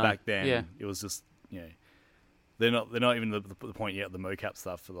No. back then Yeah. it was just, they're not even the point yet, the mocap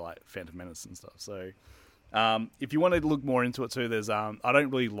stuff for the, like, Phantom Menace and stuff. So if you want to look more into it too, there's I don't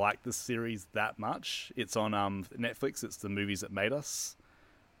really like this series that much. It's on Netflix. It's The Movies That Made Us,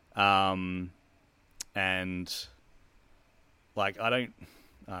 and like I don't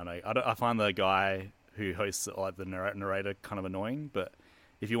know. I find the guy who hosts it, like the narrator, kind of annoying. But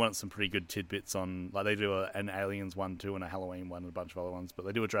if you want some pretty good tidbits on, like, they do an Aliens one too, and a Halloween one, and a bunch of other ones, but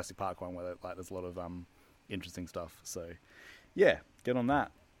they do a Jurassic Park one where, like, there's a lot of interesting stuff. So yeah, get on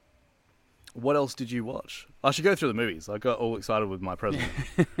that. What else did you watch? I should go through the movies. I got all excited with my present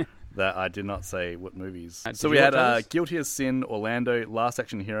that I did not say what movies. Did So you we had watch others? Guilty as Sin, Orlando, Last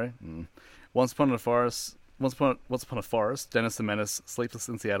Action Hero, Once Upon a Forest, Dennis the Menace, Sleepless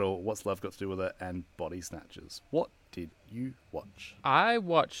in Seattle, What's Love Got to Do with It, and Body Snatchers. What did you watch? I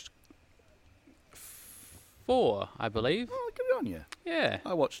watched 4, I believe. Oh, good on you. Yeah.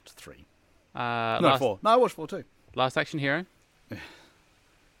 I watched 3. No, No, 4. No, I watched 4 too. Last Action Hero.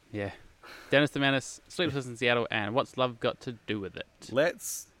 Yeah. Dennis the Menace, Sleepless in Seattle, and What's Love Got to Do with It?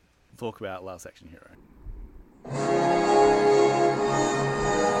 Let's talk about Last Action Hero.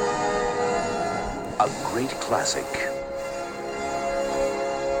 A great classic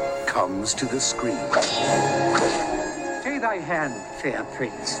comes to the screen. Take thy hand, fair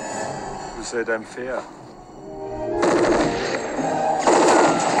prince. Who said I'm fair?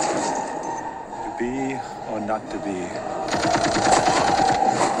 To be or not to be?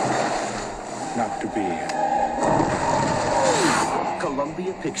 Not to be.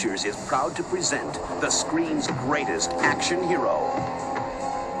 Columbia Pictures is proud to present the screen's greatest action hero,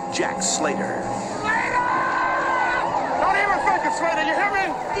 Jack Slater. Don't even think it, Slater, you hear me?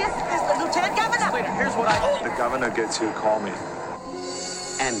 This is the Lieutenant Governor. Slater, here's what I... The governor gets here, call me.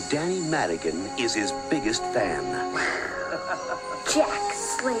 And Danny Madigan is his biggest fan. Jack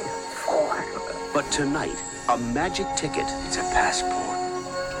Slater 4. But tonight, a magic ticket It's a passport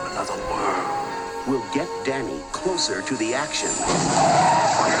to another world. will get Danny closer to the action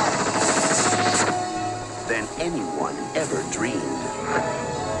than anyone ever dreamed.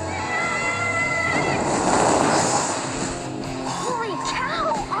 Holy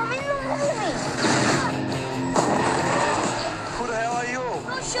cow! I'm in the movie! Who the hell are you?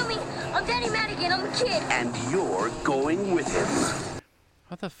 Oh, show me. I'm Danny Madigan. I'm a kid. And you're going with him.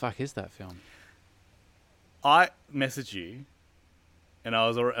 What the fuck is that film? I messaged you, and I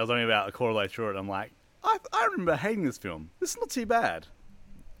was only about a quarter way through it. I'm like, I remember hating this film. This is not too bad.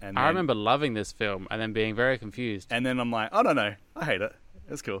 And I then- remember loving this film and then being very confused. And then I'm like, I don't know. I hate it.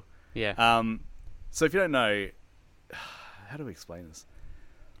 It's cool. Yeah. So if you don't know, how do we explain this?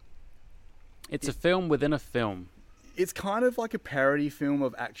 It's a film within a film. It's kind of like a parody film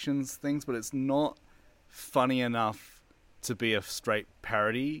of actions things, but it's not funny enough to be a straight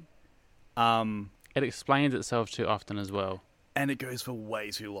parody. It explains itself too often as well. And it goes for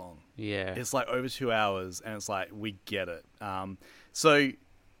way too long. Yeah. It's like over 2 hours, and it's like, we get it. So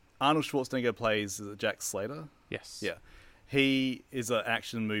Arnold Schwarzenegger plays Jack Slater. Yes. Yeah. He is an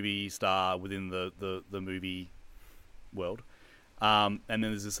action movie star within the movie world. And then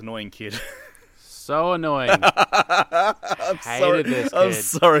there's this annoying kid. So annoying. Hated this kid. I'm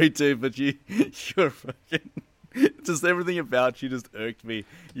sorry, dude, but you're fucking... Just everything about you just irked me.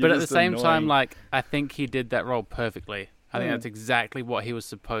 You're But at the just same time, annoying. like, I think he did that role perfectly. I think that's exactly what he was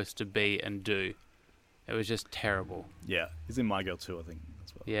supposed to be and do. It was just terrible. Yeah, he's in My Girl too, I think,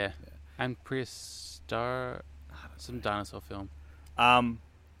 as well. Yeah. And Prehistoric... Some dinosaur film.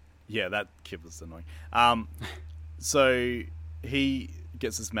 Yeah, that kid was annoying. So he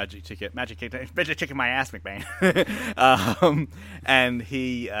gets this magic ticket my ass, McMahon. And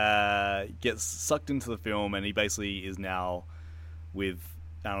he gets sucked into the film, and he basically is now with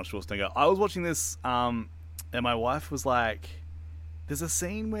Arnold Schwarzenegger. I was watching this, and my wife was like, "There's a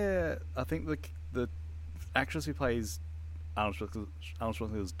scene where I think the actress who plays Arnold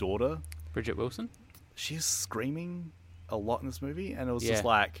Schwarzenegger's daughter, Bridget Wilson? she's screaming a lot in this movie," and it was Yeah. just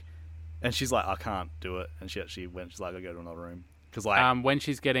like, and she's like, "I can't do it," and she actually went. She's like, "I'll go to another room," because like, When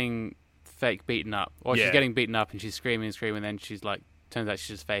she's getting fake beaten up, or Yeah. she's getting beaten up and she's screaming and screaming, and then she's like, turns out she's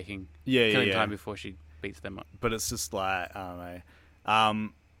just faking Yeah, killing time before she beats them up. but it's just like, I don't know.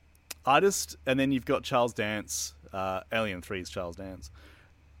 And then you've got Charles Dance, Alien 3's Charles Dance,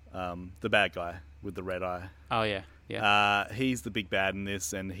 the bad guy with the red eye. Oh yeah, yeah. He's the big bad in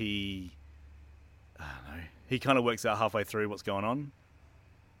this, and he, I don't know, he kind of works out halfway through what's going on.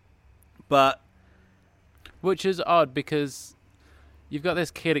 But Which is odd because you've got this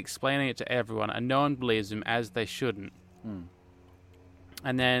kid explaining it to everyone, and no one believes him, as they shouldn't.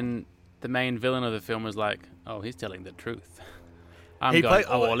 And then the main villain of the film is like, "Oh, he's telling the truth. I'm He going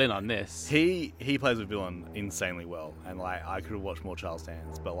play- all in on this." he plays a villain insanely well, and like I could have watched more Charles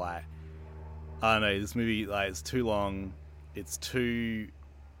Dance, but like I don't know, this movie like it's too long, it's too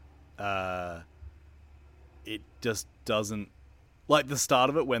it just doesn't like the start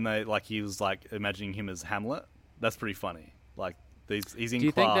of it when they like he was like imagining him as Hamlet. That's pretty funny. Like he's in Do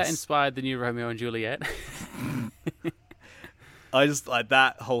you class. think that inspired the new Romeo and Juliet? I just like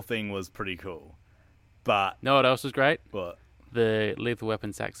that whole thing was pretty cool, but Know what else was great? but The Lethal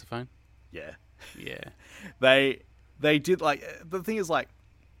Weapon saxophone. yeah. Yeah. They did like the thing is like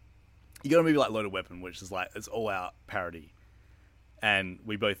you got a movie like Loaded Weapon, which is like it's all out parody, and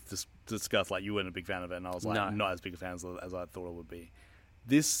we both just discussed like you weren't a big fan of it, and I was like No. not as big a fan as I thought it would be.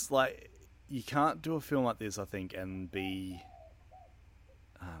 This like you can't do a film like this, I think, and be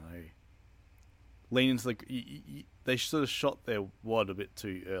I don't know lean into the they sort of shot their wad a bit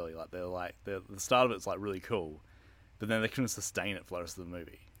too early. Like the start of it's like really cool, but then they couldn't sustain it for the rest of the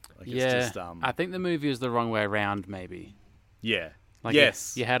movie. Like, Yeah. it's just, I think the movie is the wrong way around, maybe. yeah. Like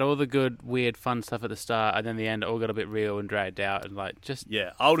Yes. you had all the good, weird, fun stuff at the start, and then the end it all got a bit real and dragged out, and like just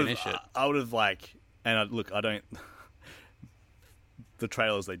finish it. I would have like, and look, I don't. The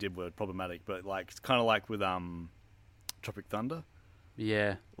trailers they did were problematic, but like it's kind of like with Tropic Thunder.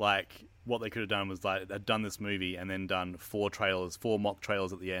 Yeah. Like what they could have done was like they'd done this movie and then done 4 mock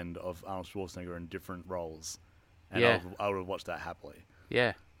trailers at the end of Arnold Schwarzenegger in different roles, and Yeah. I would have watched that happily.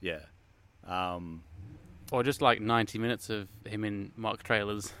 Yeah. Yeah. Or just like 90 minutes of him in mock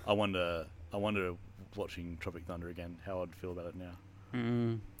trailers. I wonder watching Tropic Thunder again how I'd feel about it now.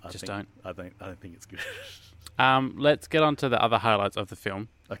 Don't. I don't think it's good. Let's get on to the other highlights of the film.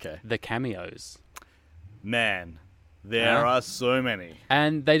 Okay. The cameos. Man, there are so many.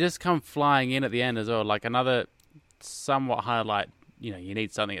 And they just come flying in at the end as well. Like another somewhat highlight, you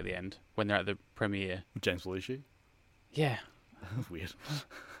need something at the end when they're at the premiere. James Belushi. Yeah. Weird.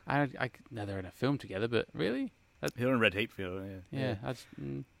 I know they're in a film together, but really? They're in Red Heat Field. Yeah.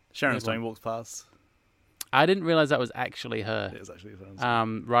 Sharon Never. Stone walks past. I didn't realize that was actually her. It was actually Sharon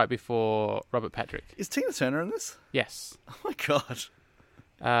Stone. Right before Robert Patrick. Is Tina Turner in this? Yes. Oh my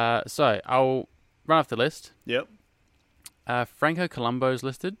god. So I'll run off the list. Yep. Franco Columbo's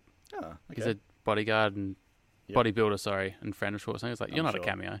listed. Oh, okay. He's a bodyguard and bodybuilder, and friend of Schwarzenegger. It's like, you're not sure. a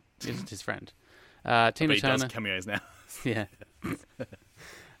cameo. You're just his friend. But Tina he Turner. does cameos now. Yeah.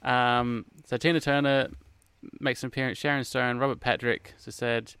 So Tina Turner makes an appearance. Sharon Stone, Robert Patrick, as I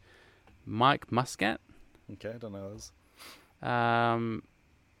said, Mike Muscat. Okay, I don't know those.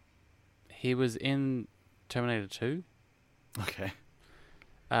 He was in Terminator 2. Okay.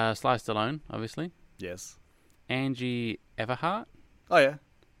 Sly Stallone, obviously. Yes. Angie Everhart. Oh yeah.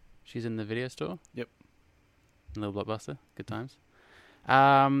 She's in the video store. Yep. Little Blockbuster. Good times.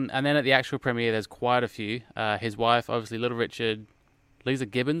 And then at the actual premiere, there's quite a few. His wife, obviously, Little Richard. Lisa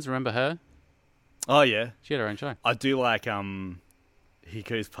Gibbons, remember her? Oh yeah. She had her own show. I do like he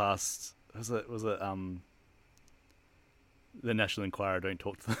goes past was it the National Enquirer, don't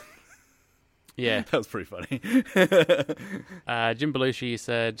talk to them. Yeah. That was pretty funny. Jim Belushi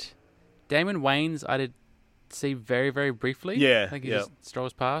said Damon Wayans I did see very, very briefly. Yeah, I think he yeah. just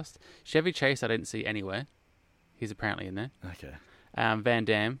strolls past. Chevy Chase I didn't see anywhere. He's apparently in there. Okay. Van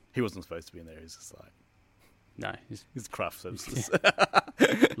Damme. He wasn't supposed to be in there. He's just like No, he's he's craft services.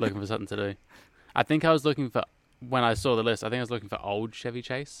 looking for something to do. I think I was looking for, when I saw the list, I think I was looking for old Chevy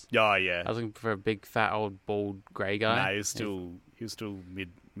Chase. Oh yeah. I was looking for a big, fat, old, bald, grey guy. Nah, he was still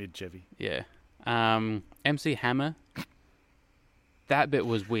mid Chevy. Yeah. MC Hammer. That bit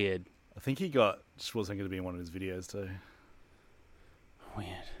was weird. I think he got Schwarzenegger to be in one of his videos too.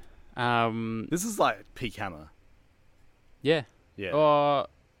 Weird. This is like peak Hammer. Yeah. Yeah. Or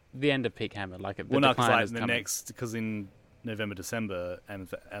the end of peak Hammer, like the Well, no, because decline like is the coming. next, because in November, December,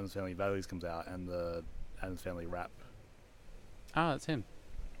 Addams Family Values comes out, and the Addams Family Rap. Oh, that's him.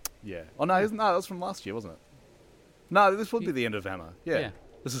 Yeah. Oh no, that was from last year, wasn't it? No, this would be the end of Hammer. Yeah. Yeah.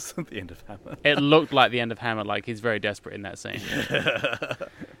 This is the end of Hammer. It looked like the end of Hammer, like he's very desperate in that scene.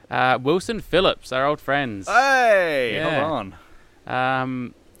 Wilson Phillips, our old friends. Hey, Yeah. hold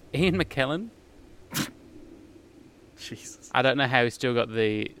on. Ian McKellen. Jesus. I don't know how he still got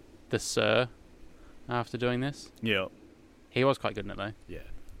the Sir after doing this. Yeah. He was quite good in it though. Yeah.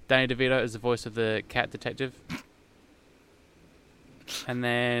 Danny DeVito is the voice of the cat detective. And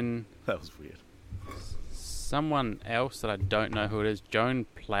then That was weird. someone else that I don't know who it is, Joan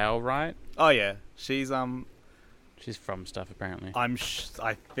Plowright. Oh yeah, she's She's from stuff apparently. I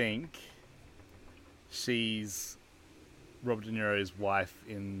think she's Robert De Niro's wife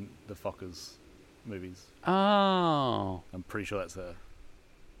in the Fockers movies. Oh, I'm pretty sure that's her.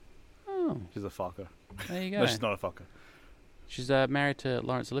 oh, She's a fucker. there you go. No, she's not a fucker. She's married to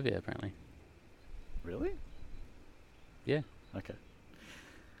Laurence Olivier apparently. Really? Yeah. Okay.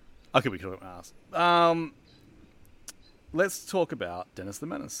 I could be talking about ass. Let's talk about Dennis the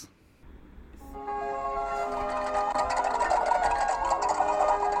Menace.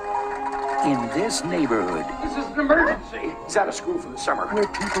 In this neighborhood, This is an emergency. he's out of school for the summer. Where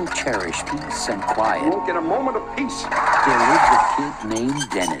people cherish peace and quiet, Won't get a moment of peace. there lives a kid named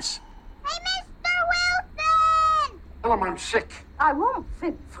Dennis. Hey, Mr. Wilson! Tell him I'm sick. I won't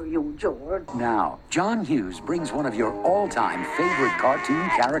fit for you, George. Now, John Hughes brings one of your all-time favorite cartoon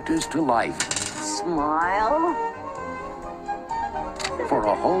characters to life Smile. for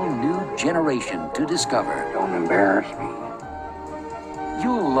a whole new generation to discover. Don't embarrass me.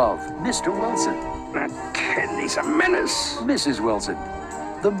 You'll love Mr. Wilson, That kid, he's a menace. Mrs. Wilson,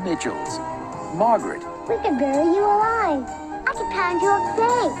 the Mitchells, Margaret, We could bury you alive. I could pound your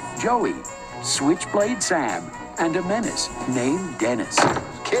face. Joey, Switchblade Sam, and a menace named Dennis.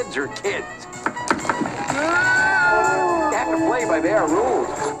 Kids are kids. Happy to play by their rules.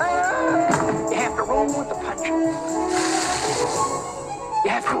 You have to roll with the punches. You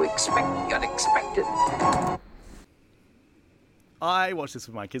have to expect the unexpected. I watched this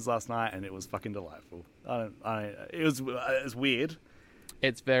with my kids last night, and it was fucking delightful. It was weird.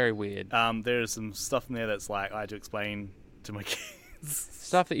 It's very weird. There's some stuff in there that's like I had to explain to my kids.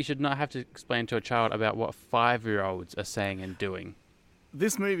 Stuff that you should not have to explain to a child about what 5-year-olds are saying and doing.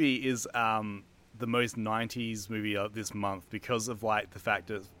 This movie is the most 90s movie of this month because of like the fact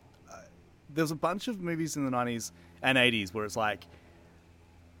that there's a bunch of movies in the 90s and 80s where it's like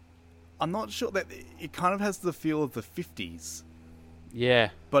I'm not sure that it kind of has the feel of the 50s. Yeah.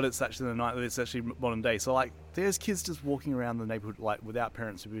 But it's actually it's actually modern day. So like there's kids just walking around the neighborhood like without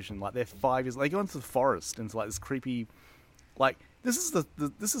parent supervision. Like they're 5 years. They go into the forest into like this creepy, like this is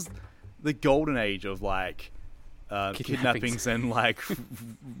the golden age of like kidnappings and like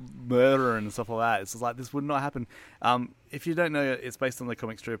murder and stuff like that. It's just like this would not happen. If you don't know, it's based on the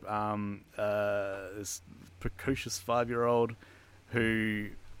comic strip. This precocious 5-year-old who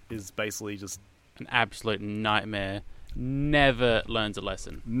is basically just an absolute nightmare. Never learns a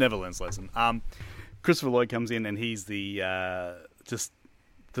lesson. Never learns a lesson. Christopher Lloyd comes in and he's the just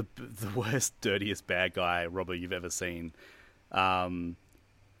the worst, dirtiest bad guy robber you've ever seen.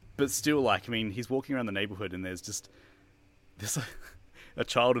 But still, like, I mean, he's walking around the neighborhood and there's a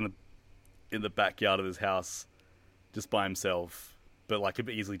child in the backyard of his house just by himself, but like could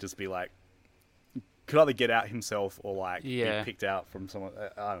easily just be like could either get out himself or like be picked out from someone.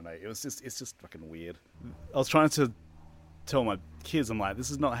 I don't know. It's just fucking weird. I was trying to tell my kids, I'm like, this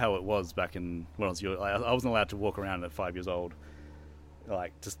is not how it was back in when I was young. Like, I wasn't allowed to walk around at 5 years old,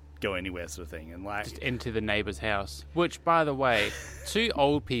 like just go anywhere sort of thing, and like just into the neighbor's house. Which, by the way, 2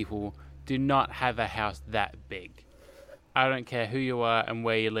 old people do not have a house that big. I don't care who you are and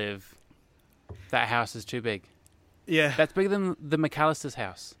where you live. That house is too big. Yeah, that's bigger than the McAllister's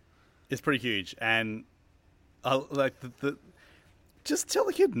house. It's pretty huge, and like the just tell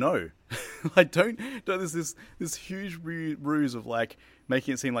the kid no. Like don't there's this huge ruse of like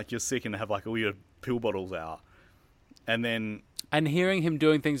making it seem like you're sick and have like all your pill bottles out, and hearing him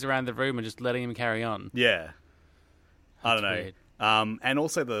doing things around the room and just letting him carry on. Yeah, I don't know. Weird. And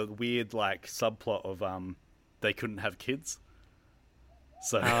also the weird like subplot of they couldn't have kids.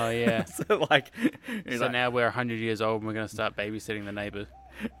 So so like so now we're 100 years old and we're gonna start babysitting the neighbor.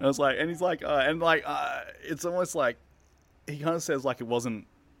 And I was like, and he's like, it's almost like he kind of says like it wasn't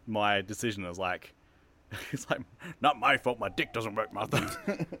my decision. I was like, it's like not my fault. My dick doesn't work,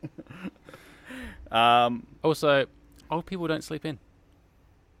 Martha. Also, old people don't sleep in.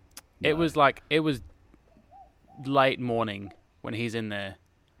 No. It was late morning when he's in there.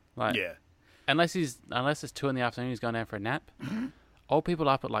 Like, yeah. Unless it's 2 PM, he's going down for a nap. Old people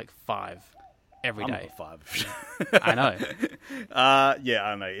are up at like 5 every day. I'm not 5. I know. Yeah, I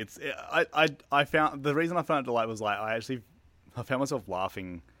don't know. I found the reason I found it delightful was like I found myself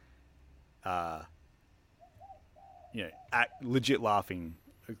laughing. Legit laughing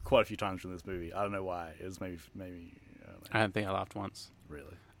quite a few times from this movie. I don't know why. It was maybe. I don't think I laughed once.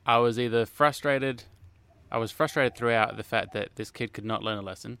 Really? I was either frustrated. I was frustrated throughout the fact that this kid could not learn a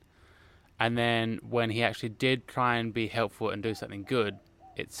lesson. And then when he actually did try and be helpful and do something good,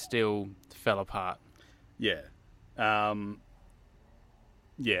 it still fell apart. Yeah. I don't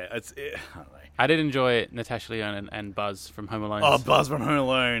know. I did enjoy Natasha Lyonne and Buzz from Home Alone. Oh, Buzz from Home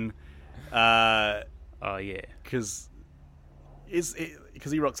Alone. Oh yeah. Because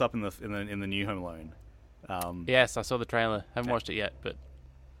he rocks up in the new Home Alone. Yes, I saw the trailer. Haven't watched it yet, but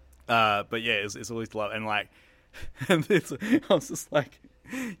yeah, it's always love and like, and I was just like,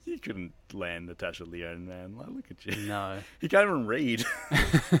 you couldn't land Natasha Lyonne, man. Like, look at you. No, he can't even read.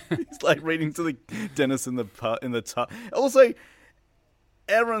 He's like reading to the dentist in the tub. Also,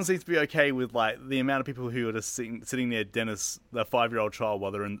 everyone seems to be okay with like the amount of people who are just sitting near dentists, their 5-year-old child,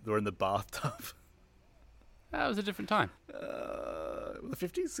 while they're in the bathtub. That was a different time. The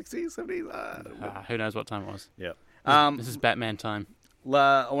 50s, 60s, 70s. Who knows what time it was? Yeah. This is Batman time.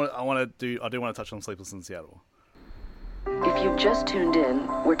 I do want to touch on Sleepless in Seattle. If you've just tuned in,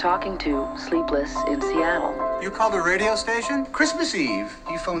 we're talking to Sleepless in Seattle. You called a radio station? Christmas Eve,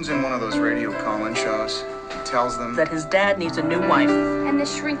 he phones in one of those radio call-in shows. He tells them that his dad needs a new wife. And the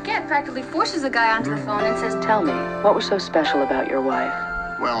shrinkette practically forces the guy onto the phone and says, "Tell me, what was so special about your wife?"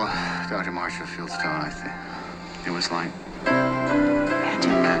 Well, Dr. Marshall Fieldstone, I think. It was like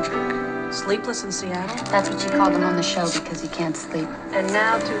magic. Sleepless in Seattle? That's what you called him on the show because he can't sleep. And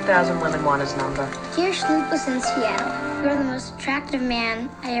now 2,000 women want his number. Dear Sleepless in Seattle, you're the most attractive man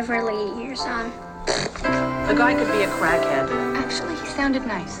I ever laid ears on. The guy could be a crackhead. Actually, he sounded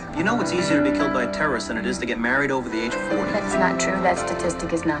nice. You know it's easier to be killed by a terrorist than it is to get married over the age of 40. That's not true. That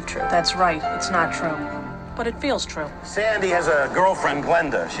statistic is not true. That's right. It's not true. But it feels true. Sandy has a girlfriend,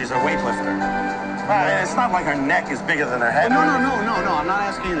 Glenda. She's a weightlifter. It's not like her neck is bigger than her head. No. I'm not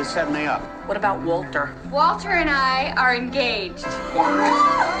asking you to set me up. What about Walter? Walter and I are engaged. Today,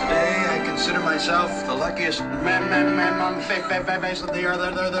 I consider myself the luckiest man on the face of the earth. Lou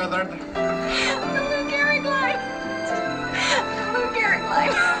Gehrig line. Lou Gehrig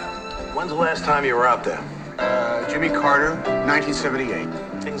line. When's the last time you were out there? Jimmy Carter, 1978.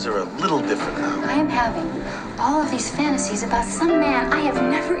 Things are a little different now. I am having all of these fantasies about some man I have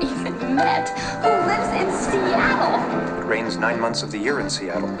never even met who lives in Seattle. It rains 9 months of the year in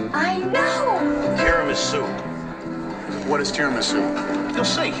Seattle. I know. Tiramisu. What is tiramisu? You'll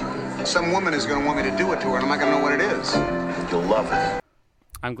see. Some woman is going to want me to do it to her, and I'm not going to know what it is. You'll love it.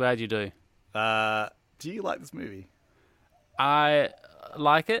 I'm glad you do. Do you like this movie? I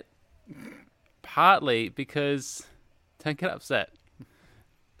like it partly because don't get upset.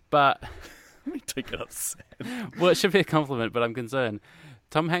 But don't get upset. Well, it should be a compliment, but I'm concerned.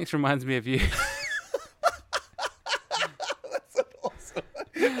 Tom Hanks reminds me of you. That's so awesome.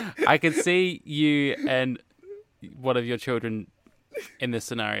 I can see you and one of your children in this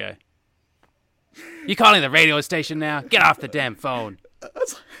scenario. You calling the radio station now? Get off the damn phone.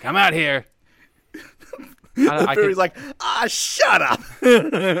 Come out here. He's like, shut up.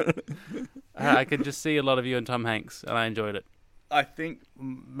 I can just see a lot of you and Tom Hanks, and I enjoyed it. I think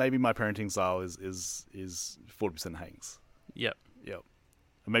maybe my parenting style is 40% Hanks. Yep.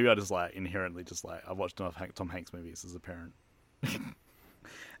 And maybe I just inherently I've watched enough Tom Hanks movies as a parent.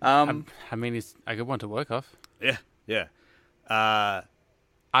 I mean, he's a good one to work off. Yeah.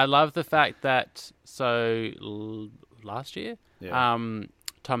 I love the fact that last year,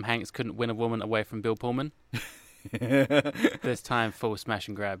 Tom Hanks couldn't win a woman away from Bill Pullman. This time, full smash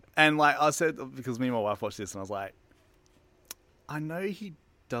and grab. And I said, because me and my wife watched this, and I was like, I know he's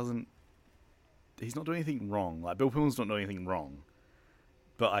not doing anything wrong. Bill Pullman's not doing anything wrong,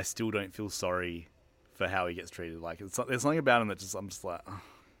 but I still don't feel sorry for how he gets treated. There's something about him that I'm just like, oh,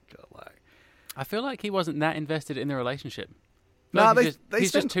 God, I feel like he wasn't that invested in the relationship. No,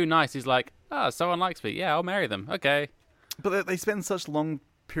 he's just too nice. He's like, someone likes me. Yeah, I'll marry them. Okay. But they spend such long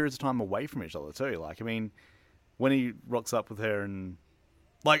periods of time away from each other too. When he rocks up with her and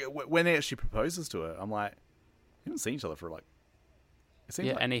when he actually proposes to her, I'm like, you haven't seen each other for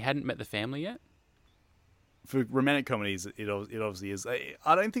and he hadn't met the family yet. For romantic comedies, it obviously is.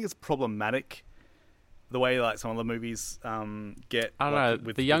 I don't think it's problematic the way some of the movies get. I don't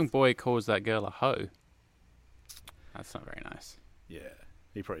know. The young boy calls that girl a hoe. That's not very nice. Yeah,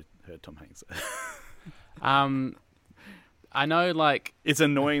 he probably heard Tom Hanks. I know, it's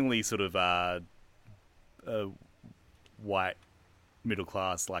annoyingly sort of white middle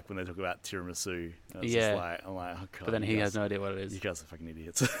class, when they talk about tiramisu. Yeah. I'm like, oh God. But then he has no idea what it is. You guys are fucking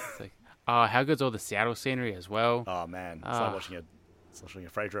idiots. How good's all the Seattle scenery as well? Oh man, it's like watching a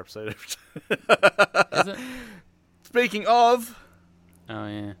Frasier episode. Is it? Speaking of, oh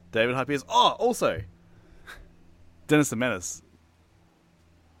yeah, David Hyde Pierce. Oh, also, Dennis the Menace.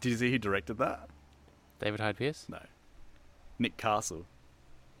 Did you see who directed that? David Hyde Pierce? No. Nick Castle.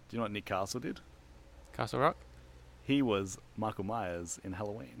 Do you know what Nick Castle did? Castle Rock? He was Michael Myers in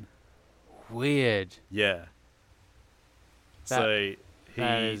Halloween. Weird. Yeah. So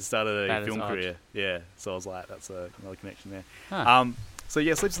he started a film career. Yeah. So I was like, that's another connection there. Huh. So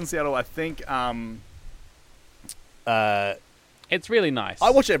yeah, Sleeps in Seattle. I think it's really nice. I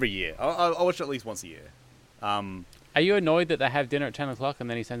watch it every year. I watch it at least once a year. Are you annoyed that they have dinner at 10 o'clock and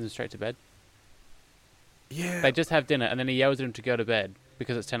then he sends them straight to bed? Yeah. They just have dinner and then he yells at him to go to bed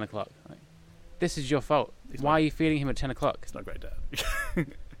because it's 10 o'clock. This is your fault. Why are you feeding him at 10 o'clock? He's not a great dad.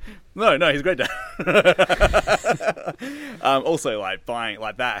 No, he's a great dad. Also, buying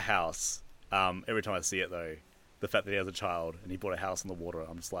that house. Every time I see it, though, the fact that he has a child and he bought a house on the water,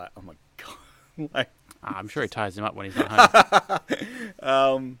 I'm just like, oh my God. I'm sure he ties him up when he's not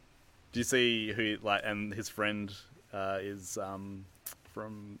home. Do you see who and his friend is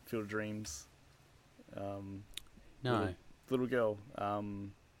from Field of Dreams? No, little girl.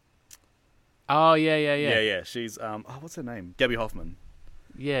 Oh yeah. Yeah. She's what's her name? Gabby Hoffman.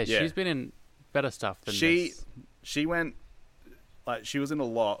 Yeah, she's been in better stuff than this. She went she was in a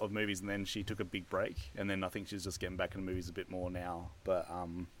lot of movies and then she took a big break and then I think she's just getting back into movies a bit more now. But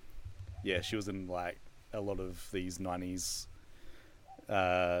yeah, she was in a lot of these 90s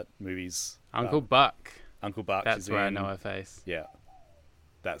movies. Uncle Buck. Uncle Buck. That's where I know her face. Yeah,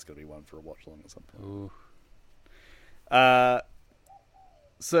 that's gonna be one for a watch along at some point. Ooh.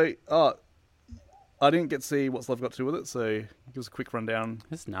 So I didn't get to see What's Love Got to Do with it, so give us a quick rundown.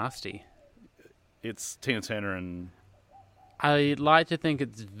 It's nasty. It's Tina Turner and... I like to think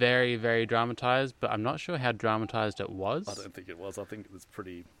it's very, very dramatized, but I'm not sure how dramatized it was. I don't think it was. I think it was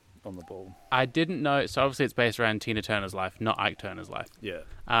pretty on the ball. I didn't know... So obviously it's based around Tina Turner's life, not Ike Turner's life. Yeah.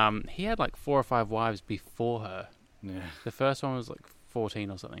 He had like 4 or 5 wives before her. Yeah. The first one was like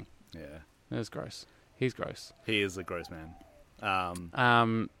 14 or something. Yeah. It was gross. He's gross. He is a gross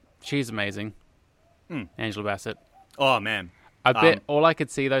man. She's amazing. Angela Bassett. Oh, man. All I could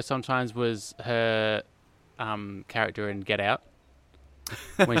see, though, sometimes was her character in Get Out.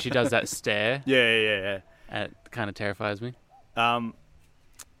 When she does that stare. Yeah. It kind of terrifies me. Yeah,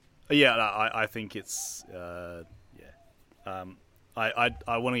 I think it's... I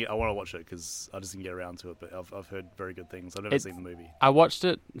want to watch it because I just didn't get around to it, but I've heard very good things. I've never seen the movie. I watched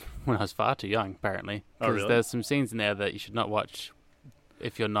it when I was far too young, apparently. Because really? there's some scenes in there that you should not watch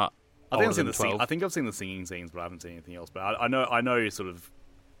if you're not older than 12. I think I've seen the singing scenes, but I haven't seen anything else. But I know sort of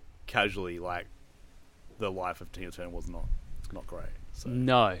casually, like, the life of Tina Turner was not great. So.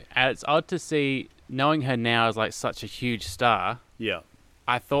 No. And it's odd to see, knowing her now as like such a huge star. Yeah.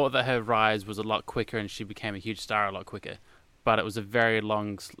 I thought that her rise was a lot quicker and she became a huge star a lot quicker. But it was a very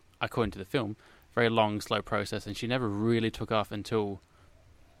long, according to the film, very long, slow process, and she never really took off until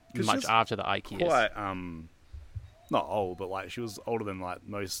much after the Ike years. Quite, not old, but like she was older than like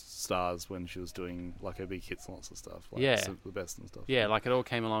most stars when she was doing like her big hits and lots of stuff. Like, yeah, the best and stuff. Yeah, like it all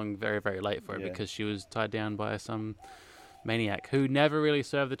came along very, very late for her because she was tied down by some maniac who never really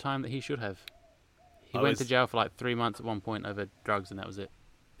served the time that he should have. He went to jail for like 3 months at one point over drugs, and that was it.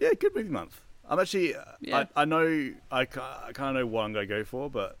 Yeah, good movie month. I'm actually, I know, I kind of know what I'm going to go for,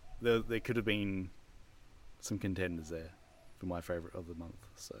 but there could have been some contenders there for my favourite of the month.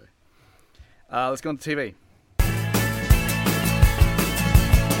 So, let's go on to TV.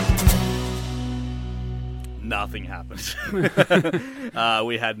 Nothing happened.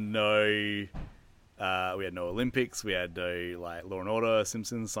 We had no Olympics. We had no like Law and Order,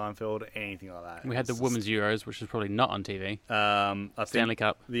 Simpsons, Seinfeld, anything like that. We had the Women's Euros, which is probably not on TV. Stanley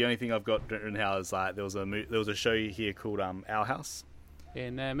Cup. The only thing I've got written now is like there was a show here called Our House,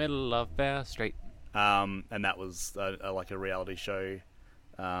 in the middle of Bear Street, and that was like a reality show,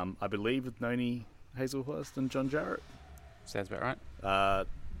 I believe with Noni Hazelhurst and John Jarrett. Sounds about right.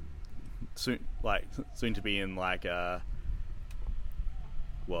 Soon to be in like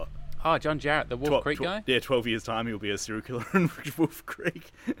what? Oh, John Jarrett, the Wolf Creek guy? Yeah, 12 years' time he'll be a serial killer in Wolf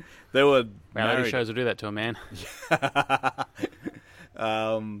Creek. They were reality shows will do that to a man. But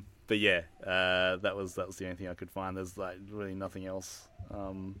yeah, that was the only thing I could find. There's like really nothing else.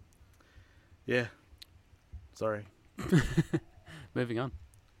 Yeah, sorry. Moving on.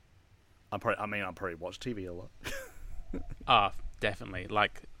 I probably watch TV a lot. Oh, definitely.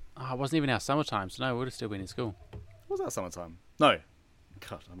 Like, it wasn't even our summertime, so no, we would have still been in school. Was that summertime? No.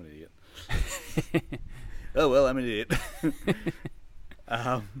 God, I'm an idiot. Oh, well, I'm an idiot.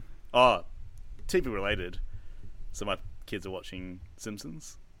 TV related. So my kids are watching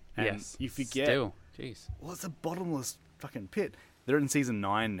Simpsons. And yes. You forget. Still. Jeez. Well, it's a bottomless fucking pit. They're in season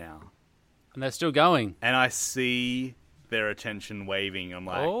 9 now. And they're still going. And I see their attention waving. I'm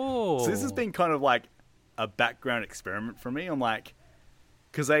like, oh. So this has been kind of like a background experiment for me. I'm like,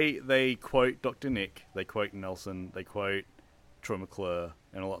 because they quote Dr. Nick, they quote Nelson, they quote Troy McClure,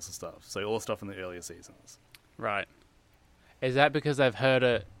 and lots of stuff. So all the stuff in the earlier seasons. Right. Is that because they've heard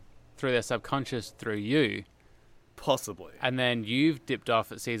it through their subconscious through you? Possibly. And then you've dipped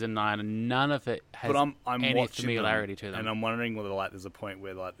off at season 9 and none of it has any familiarity to them. And I'm wondering whether like there's a point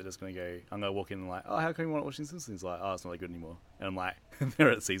where like they're just going to go, I'm going to walk in and like, oh, how come you want to watch Simpsons? He's like, oh, it's not that good anymore. And I'm like, they're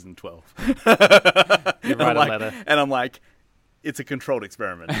at season 12. You write a letter. And I'm like, it's a controlled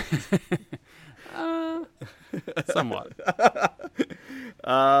experiment. Somewhat.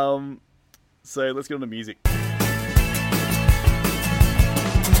 So let's get on to music.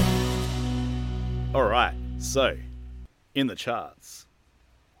 All right. So, in the charts,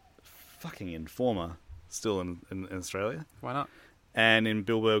 fucking Informer still in Australia. Why not? And in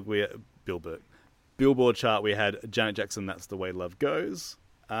Billboard chart we had Janet Jackson, That's the Way Love Goes.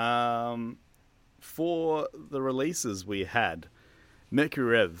 For the releases we had Mercury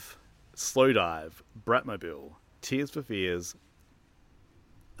Rev, Slow Dive, Bratmobile, Tears for Fears,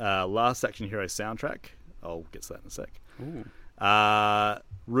 Last Action Hero soundtrack. I'll get to that in a sec. Ooh.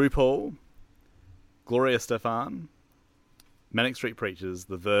 RuPaul, Gloria Estefan, Manic Street Preachers,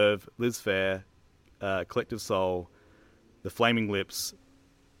 The Verve, Liz Phair, Collective Soul, The Flaming Lips,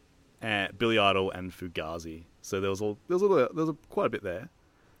 and Billy Idol, and Fugazi. So there was quite a bit there.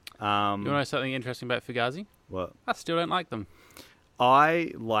 You want to know something interesting about Fugazi? What? I still don't like them.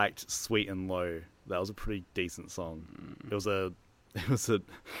 I liked Sweet and Low That was a pretty decent song. It was a let's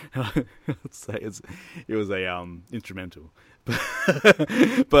say it was a instrumental,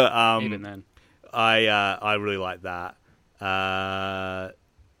 but even then, I really like that.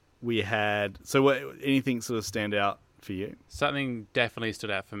 We had anything sort of stand out for you? Something definitely stood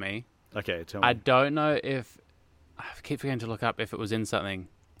out for me. Okay, tell me. I don't know if I keep forgetting to look up if it was in something.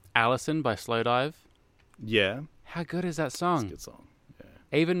 Allison by Slowdive. Yeah. How good is that song? It's a good song.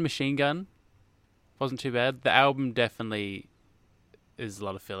 Yeah. Even Machine Gun wasn't too bad. The album definitely is a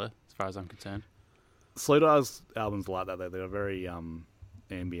lot of filler, as far as I'm concerned. Slowdive's albums like that, though. They're very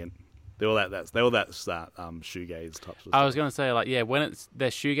ambient. They all that shoegaze type of stuff. I was going to say, like, yeah, when it's their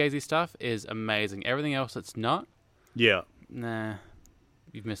shoegazy stuff is amazing. Everything else that's not, yeah, nah,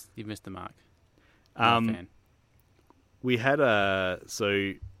 you've missed the mark. I'm not a fan. We had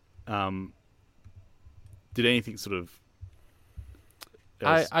did anything sort of?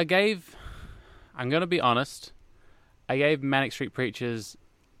 I gave. I'm going to be honest. I gave Manic Street Preachers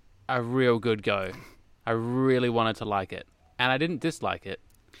a real good go. I really wanted to like it, and I didn't dislike it,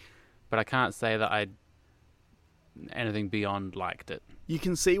 but I can't say that I anything beyond liked it. You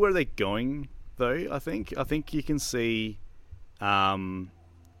can see where they're going, though. I think you can see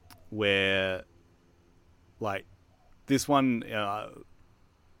where, like, this one,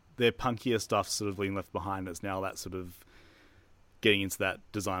 their punkier stuff sort of being left behind. It's now that sort of getting into that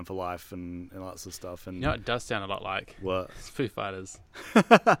Design for Life and all that sort of stuff. And you know, it does sound a lot like what? It's Foo Fighters.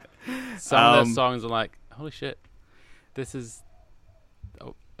 Some of their songs are like, holy shit, this is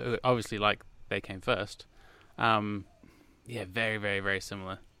obviously like they came first. Yeah, very, very, very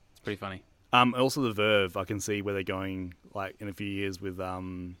similar. It's pretty funny. Also the Verve, I can see where they're going, like, in a few years with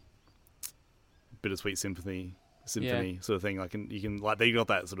Bittersweet Symphony Yeah. sort of thing. Like, you can like they got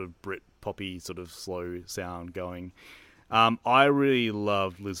that sort of Brit poppy sort of slow sound going. I really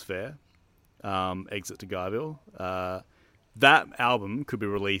loved Liz Phair, Exit to Guyville. That album could be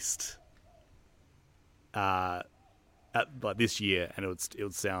released at like this year, and it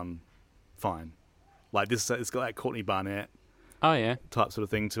would sound fine. Like this, it's got that Courtney Barnett, type sort of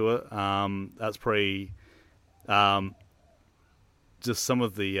thing to it. That's pretty. Just some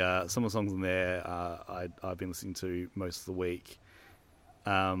of the songs in there I've been listening to most of the week.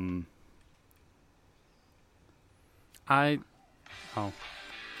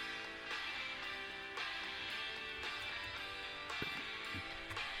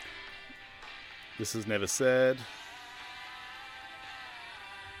 This is Never Said.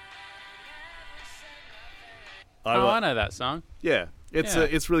 I know that song. Yeah,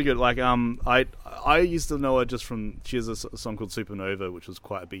 it's really good. Like I used to know her just from, she has a song called Supernova, which was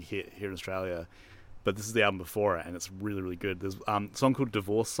quite a big hit here in Australia. But this is the album before it, and it's really, really good. There's a song called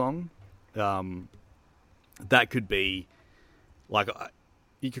Divorce Song. That could be like,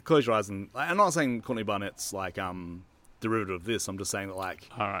 you could close your eyes and, I'm not saying Courtney Barnett's like derivative of this. I'm just saying that, like,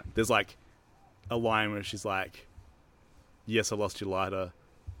 all right, there's like a line where she's like, "Yes, I lost your lighter.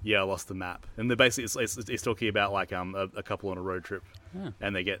 Yeah, I lost the map." And they're basically it's talking about like a couple on a road trip,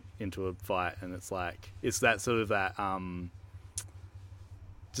 and they get into a fight, and it's like it's that sort of that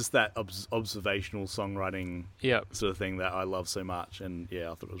just that observational songwriting sort of thing that I love so much. And I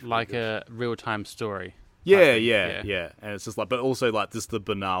thought it was really like good. A real time story. Yeah. And it's just like, but also like just the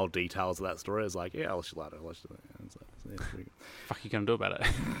banal details of that story is like, I lost your lighter, I lost your lighter. It's like, it's pretty good. Fuck you gonna do about it?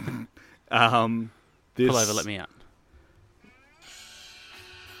 This... Pull over, let me out.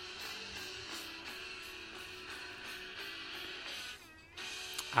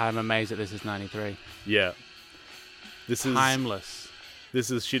 I'm amazed that this is 93. Yeah. This is timeless.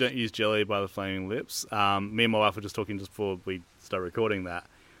 This is She Don't Use Jelly by the Flaming Lips. Me and my wife were just talking just before we start recording that.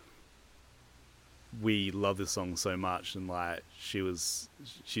 We love this song so much, and like she's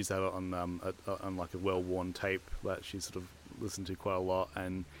had it on like a well-worn tape that she sort of listened to quite a lot.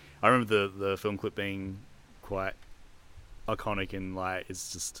 And I remember the film clip being quite iconic, and like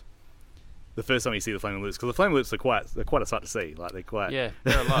it's just the first time you see the Flaming Lips, because the Flaming Lips they're quite a sight to see. Like they're quite they're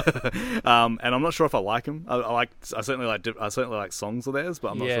a lot. And I'm not sure if I like them. I certainly like songs of theirs,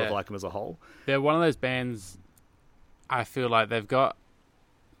 but I'm not sure if I like them as a whole. They're one of those bands. I feel like they've got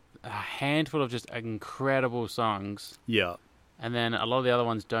a handful of just incredible songs. Yeah. And then a lot of the other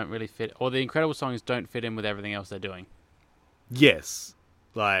ones don't really fit, or the incredible songs don't fit in with everything else they're doing. Yes.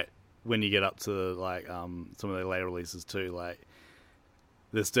 Like when you get up to like some of their later releases too, like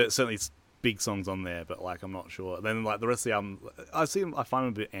there's certainly big songs on there, but like I'm not sure. Then like the rest of the album, I find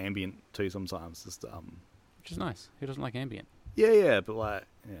them a bit ambient too sometimes. Just which is nice. Who doesn't like ambient? Yeah, but like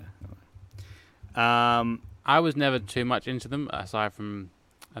I was never too much into them, aside from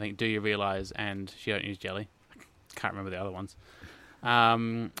I think Do You Realise and She Don't Use Jelly. I can't remember the other ones.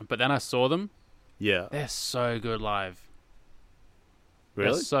 But then I saw them Yeah. They're so good live.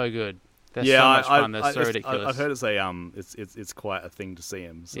 Really? They're so good. They're Yeah, so much fun. They're so ridiculous. I've heard it say it's quite a thing to see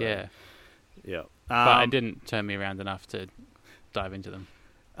them. So. Yeah. Yeah. But it didn't turn me around enough to dive into them.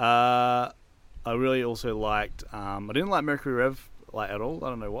 I really also liked. I didn't like Mercury Rev at all. I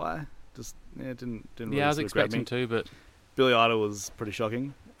don't know why. Just didn't. Really I was sort of grab expecting me. to, but Billy Idol was pretty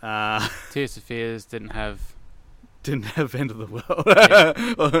shocking. Tears for Fears didn't have End of the World. Yeah.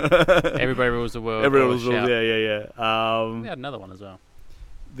 Everybody Rules the World. Everybody Rules the World. Yeah. We had another one as well.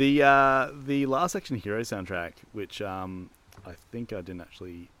 The Last Action Hero soundtrack, which I think I didn't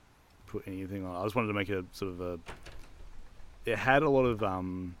actually put anything on. I just wanted to make a sort of a. It had a lot of.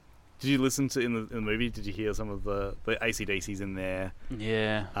 Did you listen to in the movie? Did you hear some of the AC/DC's in there?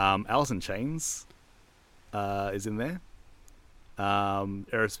 Yeah. Alice in Chains is in there.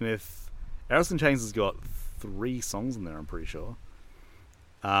 Aerosmith. Alice in Chains has got 3 songs in there, I'm pretty sure.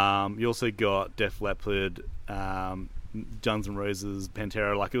 You also got Def Leppard, Guns N' Roses,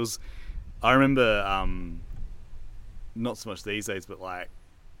 Pantera. Like, it was... I remember, not so much these days, but like...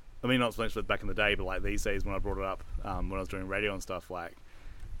 I mean, not so much back in the day, but like these days when I brought it up, when I was doing radio and stuff, like...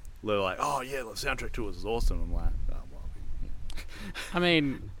 They're like, oh yeah, the soundtrack to it is awesome. I'm like, oh, well... Yeah. I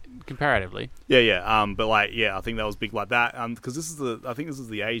mean... comparatively. Yeah. But like, yeah, I think that was big like that. Because I think this is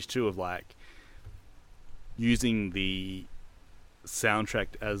the age too of like using the soundtrack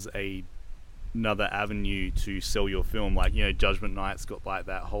as another avenue to sell your film. Like, you know, Judgment Night's got like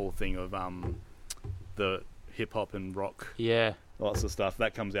that whole thing of the hip hop and rock, lots of stuff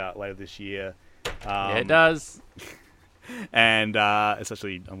that comes out later this year. Yeah, it does. And it's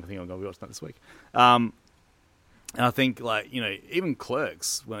actually, I think I'm gonna be watching that this week. And I think, like, you know, even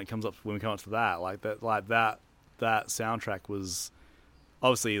Clerks, when we come up to that, that soundtrack was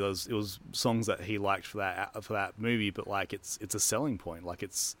obviously it was songs that he liked for that movie, but like it's a selling point. Like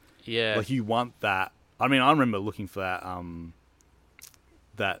it's like you want that. I mean, I remember looking for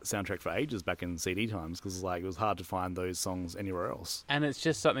that soundtrack for ages back in CD times because like it was hard to find those songs anywhere else. And it's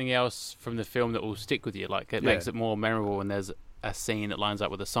just something else from the film that will stick with you. Like it makes it more memorable when there's a scene that lines up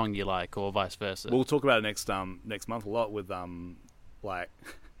with a song you like, or vice versa. We'll talk about it next month a lot with like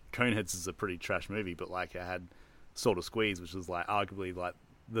Coneheads is a pretty trash movie, but like it had Sort of Squeeze, which is like arguably like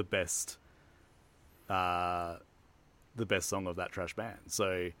the best song of that trash band.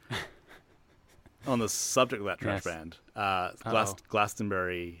 So on the subject of that trash band,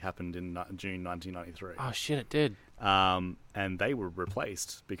 Glastonbury happened in June 1993. Oh shit, it did. And they were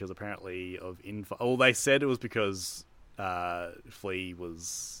replaced because apparently of they said it was because Flea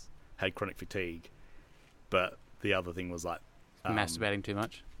had chronic fatigue, but the other thing was like masturbating too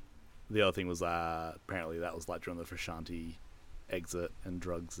much. The other thing was apparently that was like during the Frusciante exit and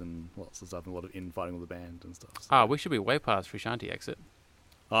drugs and lots of stuff and a lot of infighting with the band and stuff. So. We should be way past Frusciante exit.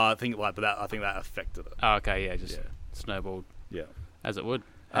 I think that affected it. Oh, okay, yeah, just snowballed. Yeah, as it would.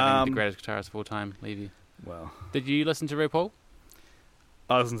 Having the greatest guitarist of all time leave you. Well, did you listen to RuPaul?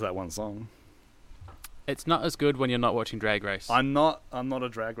 I listened to that one song. It's not as good when you're not watching Drag Race. I'm not a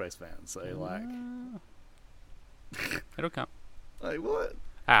Drag Race fan, so like it'll come. Like what?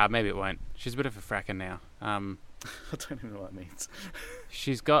 Maybe it won't. She's a bit of a fracker now. I don't even know what that means.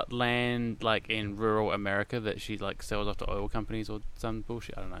 She's got land like in rural America that she like sells off to oil companies or some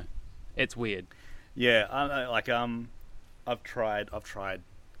bullshit. I don't know. It's weird. Yeah, I don't know. Like I've tried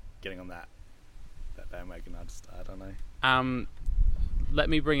getting on that bandwagon. I don't know. Let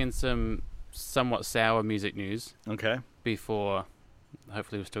me bring in some somewhat sour music news. Okay. Before,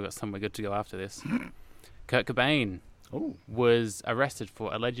 hopefully, we've still got somewhere good to go after this. Kurt Cobain was arrested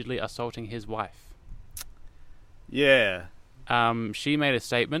for allegedly assaulting his wife. Yeah. She made a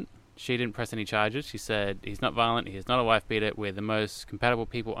statement. She didn't press any charges. She said, he's not violent, he's not a wife beater, we're the most compatible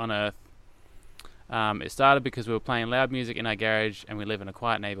people on earth. It started because we were playing loud music in our garage and we live in a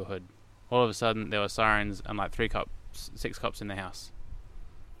quiet neighborhood. All of a sudden, there were sirens and like 6 cops in the house.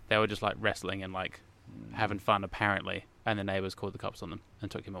 They were just like wrestling and like having fun apparently, and the neighbors called the cops on them and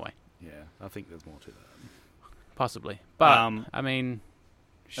took him away. Yeah, I think there's more to that. Possibly, but I mean,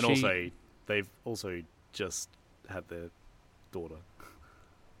 and also they've also just had their daughter,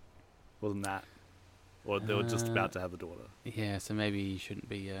 wasn't that? Or they were just about to have the daughter. Yeah, so maybe you shouldn't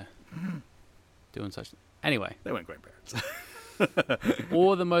be doing such. Anyway, they weren't great parents.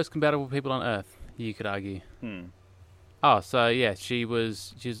 Or the most compatible people on earth, you could argue. Oh, so yeah,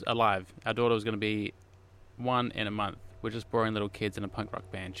 she's alive. Our daughter was going to be 1 in a month. We're just boring little kids in a punk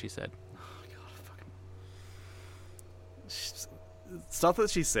rock band, she said. Oh, God, stuff that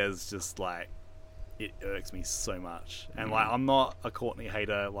she says just, like, it irks me so much. And, like, I'm not a Courtney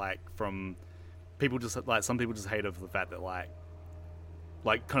hater, like, from people just, like, some people just hate her for the fact that, like,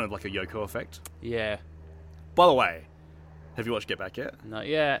 like kind of like a Yoko effect. Yeah. By the way, have you watched Get Back yet? Not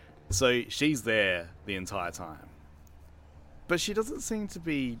yet. So she's there the entire time, but she doesn't seem to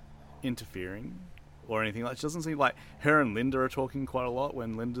be interfering or anything. Like, she doesn't seem like her and Linda are talking quite a lot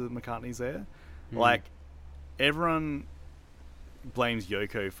when Linda McCartney's there. Like, everyone blames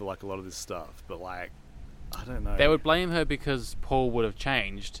Yoko for like a lot of this stuff, but like, I don't know. They would blame her because Paul would have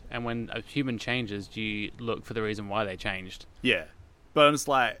changed, and when a human changes, you look for the reason why they changed. Yeah, but I'm just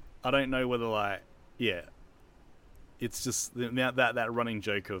like, I don't know whether like, yeah, it's just that running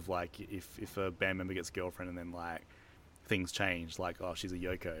joke of like, if a band member gets a girlfriend and then like things change, like, oh, she's a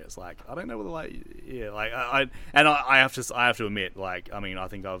Yoko. It's like, I don't know whether like, yeah, like I have to admit, like, I mean, I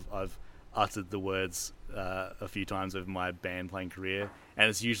think I've uttered the words a few times over my band playing career, and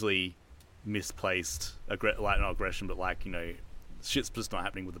it's usually misplaced, like not aggression, but like, you know, shit's just not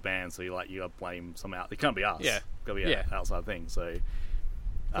happening with the band, so you gotta blame some out. It can't be us. Yeah, it's gotta be outside thing. So,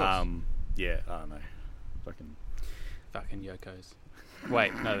 yeah, I don't know, fucking Yokos.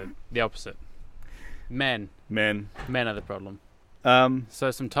 Wait, no, the opposite. Men are the problem.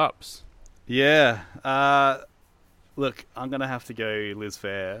 So some tops. Yeah. Look, I'm going to have to go Liz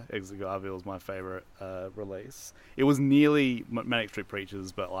Phair. Exit Garville is my favourite release. It was nearly Manic Street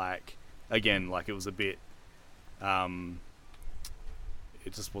Preachers, but like, again, like it was a bit, it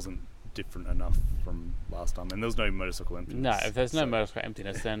just wasn't different enough from last time. And there was no Motorcycle Emptiness. No, if there's no Motorcycle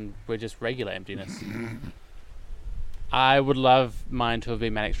Emptiness, then we're just regular emptiness. I would love mine to have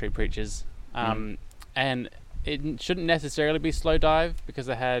been Manic Street Preachers. And it shouldn't necessarily be Slow Dive, because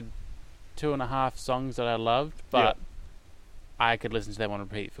they had 2.5 songs that I loved, but I could listen to them on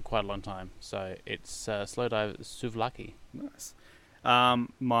repeat for quite a long time. So it's Slow Dive Souvlaki. Nice.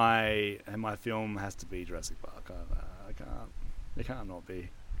 My film has to be Jurassic Park. It can't not be.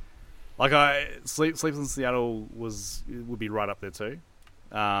 Like, Sleepless in Seattle would be right up there too,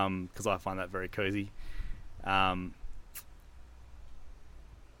 because I find that very cozy. I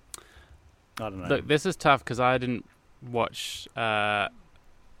don't know. Look, this is tough because I didn't watch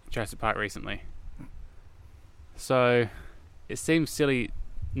Jurassic Park recently. So it seems silly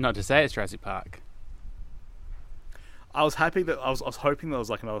not to say it's Jurassic Park. I was happy that I was hoping there was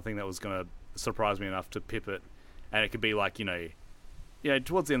like another thing that was going to surprise me enough to pip it, and it could be like, you know,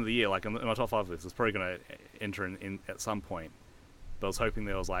 towards the end of the year, like in my top 5 list, it's probably going to enter in at some point. But I was hoping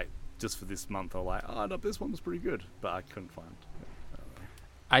there was like, just for this month, I was like, oh no, this one was pretty good, but I couldn't find.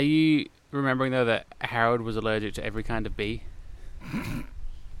 Are you remembering though that Harold was allergic to every kind of bee?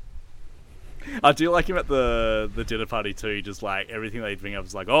 I do like him at the dinner party too. Just like everything they bring up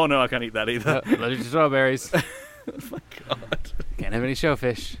is like, oh no, I can't eat that either. Allergic to strawberries. Oh my god. Can't have any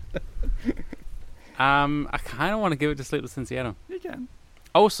shellfish. I kind of want to give it to Sleepless in Seattle. You can.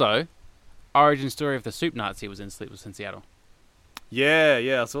 Also, origin story of the Soup Nazi was in Sleepless in Seattle.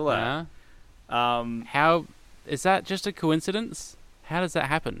 Yeah, I saw that. How is that just a coincidence? How does that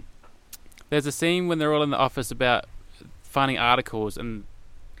happen? There's a scene when they're all in the office about finding articles, and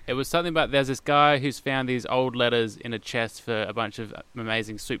it was something about there's this guy who's found these old letters in a chest for a bunch of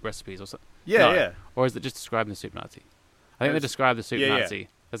amazing soup recipes or something. Yeah. Or is it just describing the Soup Nazi? I think they describe the Soup Nazi. Yeah.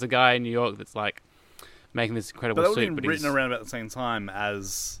 There's a guy in New York that's like making this incredible soup. But that would have been written around about the same time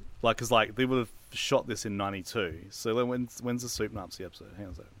as like, because like they would have shot this in '92. So when's the Soup Nazi episode? Hang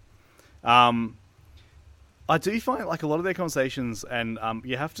on a second. I do find like a lot of their conversations, and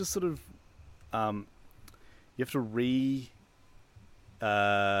you have to sort of, you have to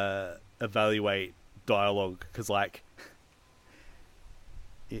evaluate dialogue, because like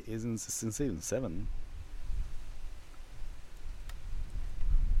it is in season 7,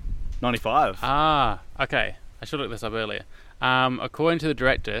 95. Ah, okay. I should look this up earlier. According to the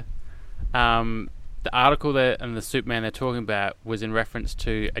director, the article and the soup man they're talking about was in reference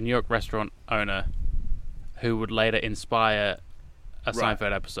to a New York restaurant owner who would later inspire a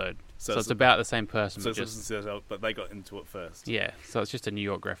Seinfeld episode. So it's about the same person. But they got into it first. Yeah, so it's just a New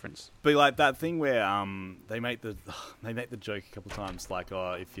York reference. But like that thing where they make the joke a couple of times, like,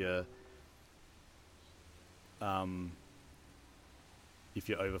 oh, if you're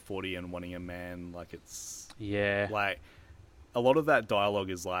over 40 and wanting a man, like it's like a lot of that dialogue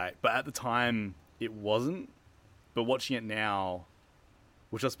is like, but at the time it wasn't. But watching it now,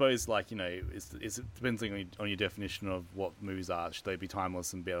 which I suppose, like, you know, it depends on your definition of what movies are. Should they be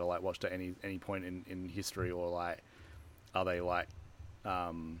timeless and be able to like watch at any point in history, or like are they like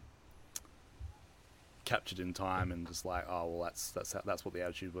captured in time and just like, oh well, that's what the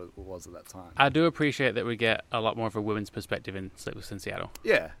attitude was at that time. I do appreciate that we get a lot more of a women's perspective in Sleepless in Seattle.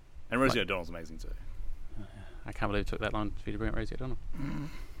 Yeah, and Rosie O'Donnell's amazing too. I can't believe it took that long for you to bring up Rosie O'Donnell.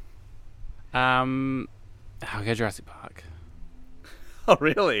 I'll go Jurassic Park. Oh,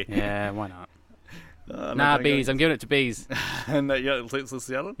 really? Yeah, why not? No Nah, point bees. going. I'm giving it to bees. And yeah, Sleepless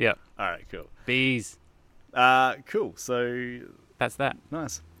Seattle? Yep. All right, cool. Bees. Cool. So That's that.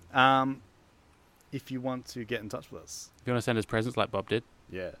 nice. If you want to get in touch with us, If you want to send us presents like Bob did.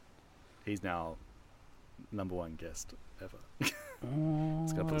 yeah, he's now #1 guest ever.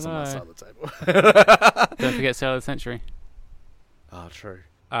 It's gonna put some on the side of the table. Don't forget Sailor of the Century. Oh, true.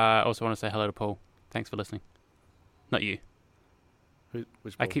 I also want to say hello to Paul. Thanks for listening. Not you.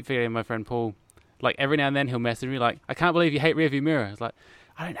 Which I keep forgetting my friend Paul. Like, every now and then he'll message me like, I can't believe you hate Rearview Mirror. I was like,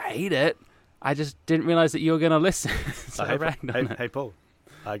 I don't hate it. I just didn't realise that you were going to listen. So I ragged on it. Hey, Paul.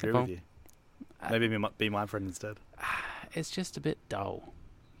 I agree Paul. with you. Maybe be my friend instead. It's just a bit dull,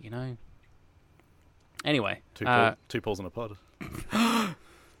 you know? Anyway. Two Pauls in a pod. Do you want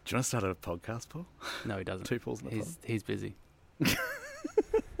to start a podcast, Paul? No, he doesn't. Two Pauls in a pod. He's busy.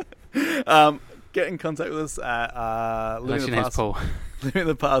 Get in contact with us at Unless your name's Paul.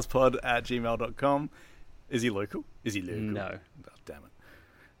 livingthepastpod@gmail.com. Is he local? No. Oh, damn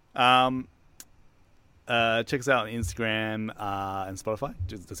it. Check us out on Instagram and Spotify.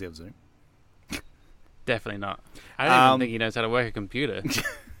 Does he have Zoom? Definitely not. I don't even think he knows how to work a computer.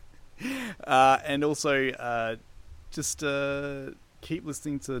 And also, just keep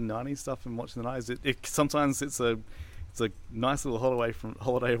listening to the 90s stuff and watching the 90s. Sometimes it's a nice little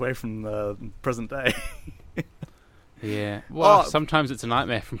holiday away from the present day. Yeah. Well, sometimes it's a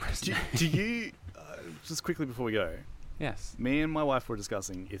nightmare from present day. Do you, just quickly before we go, yes. Me and my wife were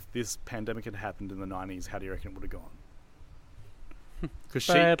discussing if this pandemic had happened in the 90s, how do you reckon it would have gone?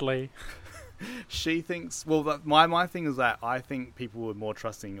 Badly. She thinks, well, my thing is that I think people were more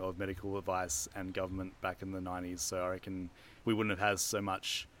trusting of medical advice and government back in the 90s, so I reckon we wouldn't have had so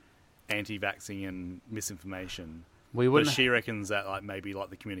much anti-vaxxing and misinformation. But she reckons that maybe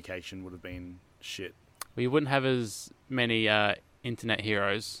the communication would have been shit. We wouldn't have as many internet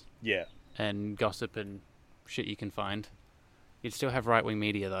heroes. Yeah. And gossip and shit you can find. You'd still have right-wing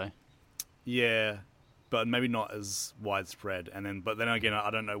media, though. Yeah, but maybe not as widespread. But then again,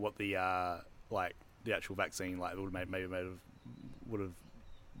 I don't know what the the actual vaccine would have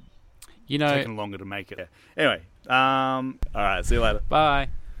taken longer to make it. Yeah. Anyway, all right. See you later. Bye.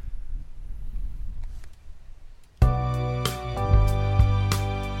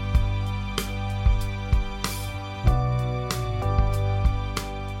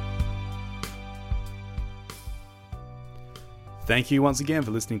 Thank you once again for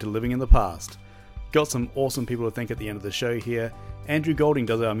listening to Living in the Past. Got some awesome people to thank at the end of the show here. Andrew Golding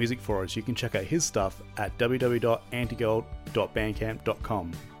does our music for us. You can check out his stuff at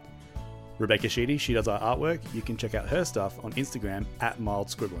www.antigold.bandcamp.com. Rebecca Sheedy, she does our artwork. You can check out her stuff on Instagram at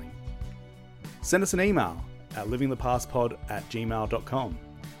mildscribbling. Send us an email at livingthepastpod@gmail.com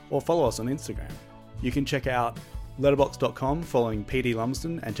or follow us on Instagram. You can check out letterboxd.com following PD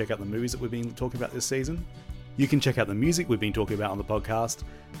Lumsden and check out the movies that we've been talking about this season. You can check out the music we've been talking about on the podcast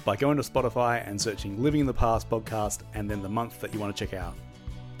by going to Spotify and searching Living in the Past podcast and then the month that you want to check out.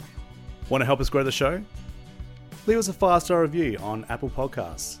 Want to help us grow the show? Leave us a 5-star review on Apple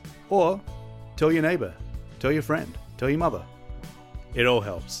Podcasts. Or tell your neighbour, tell your friend, tell your mother. It all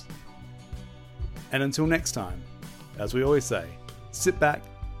helps. And until next time, as we always say, sit back,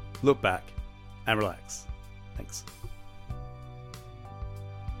 look back, and relax. Thanks.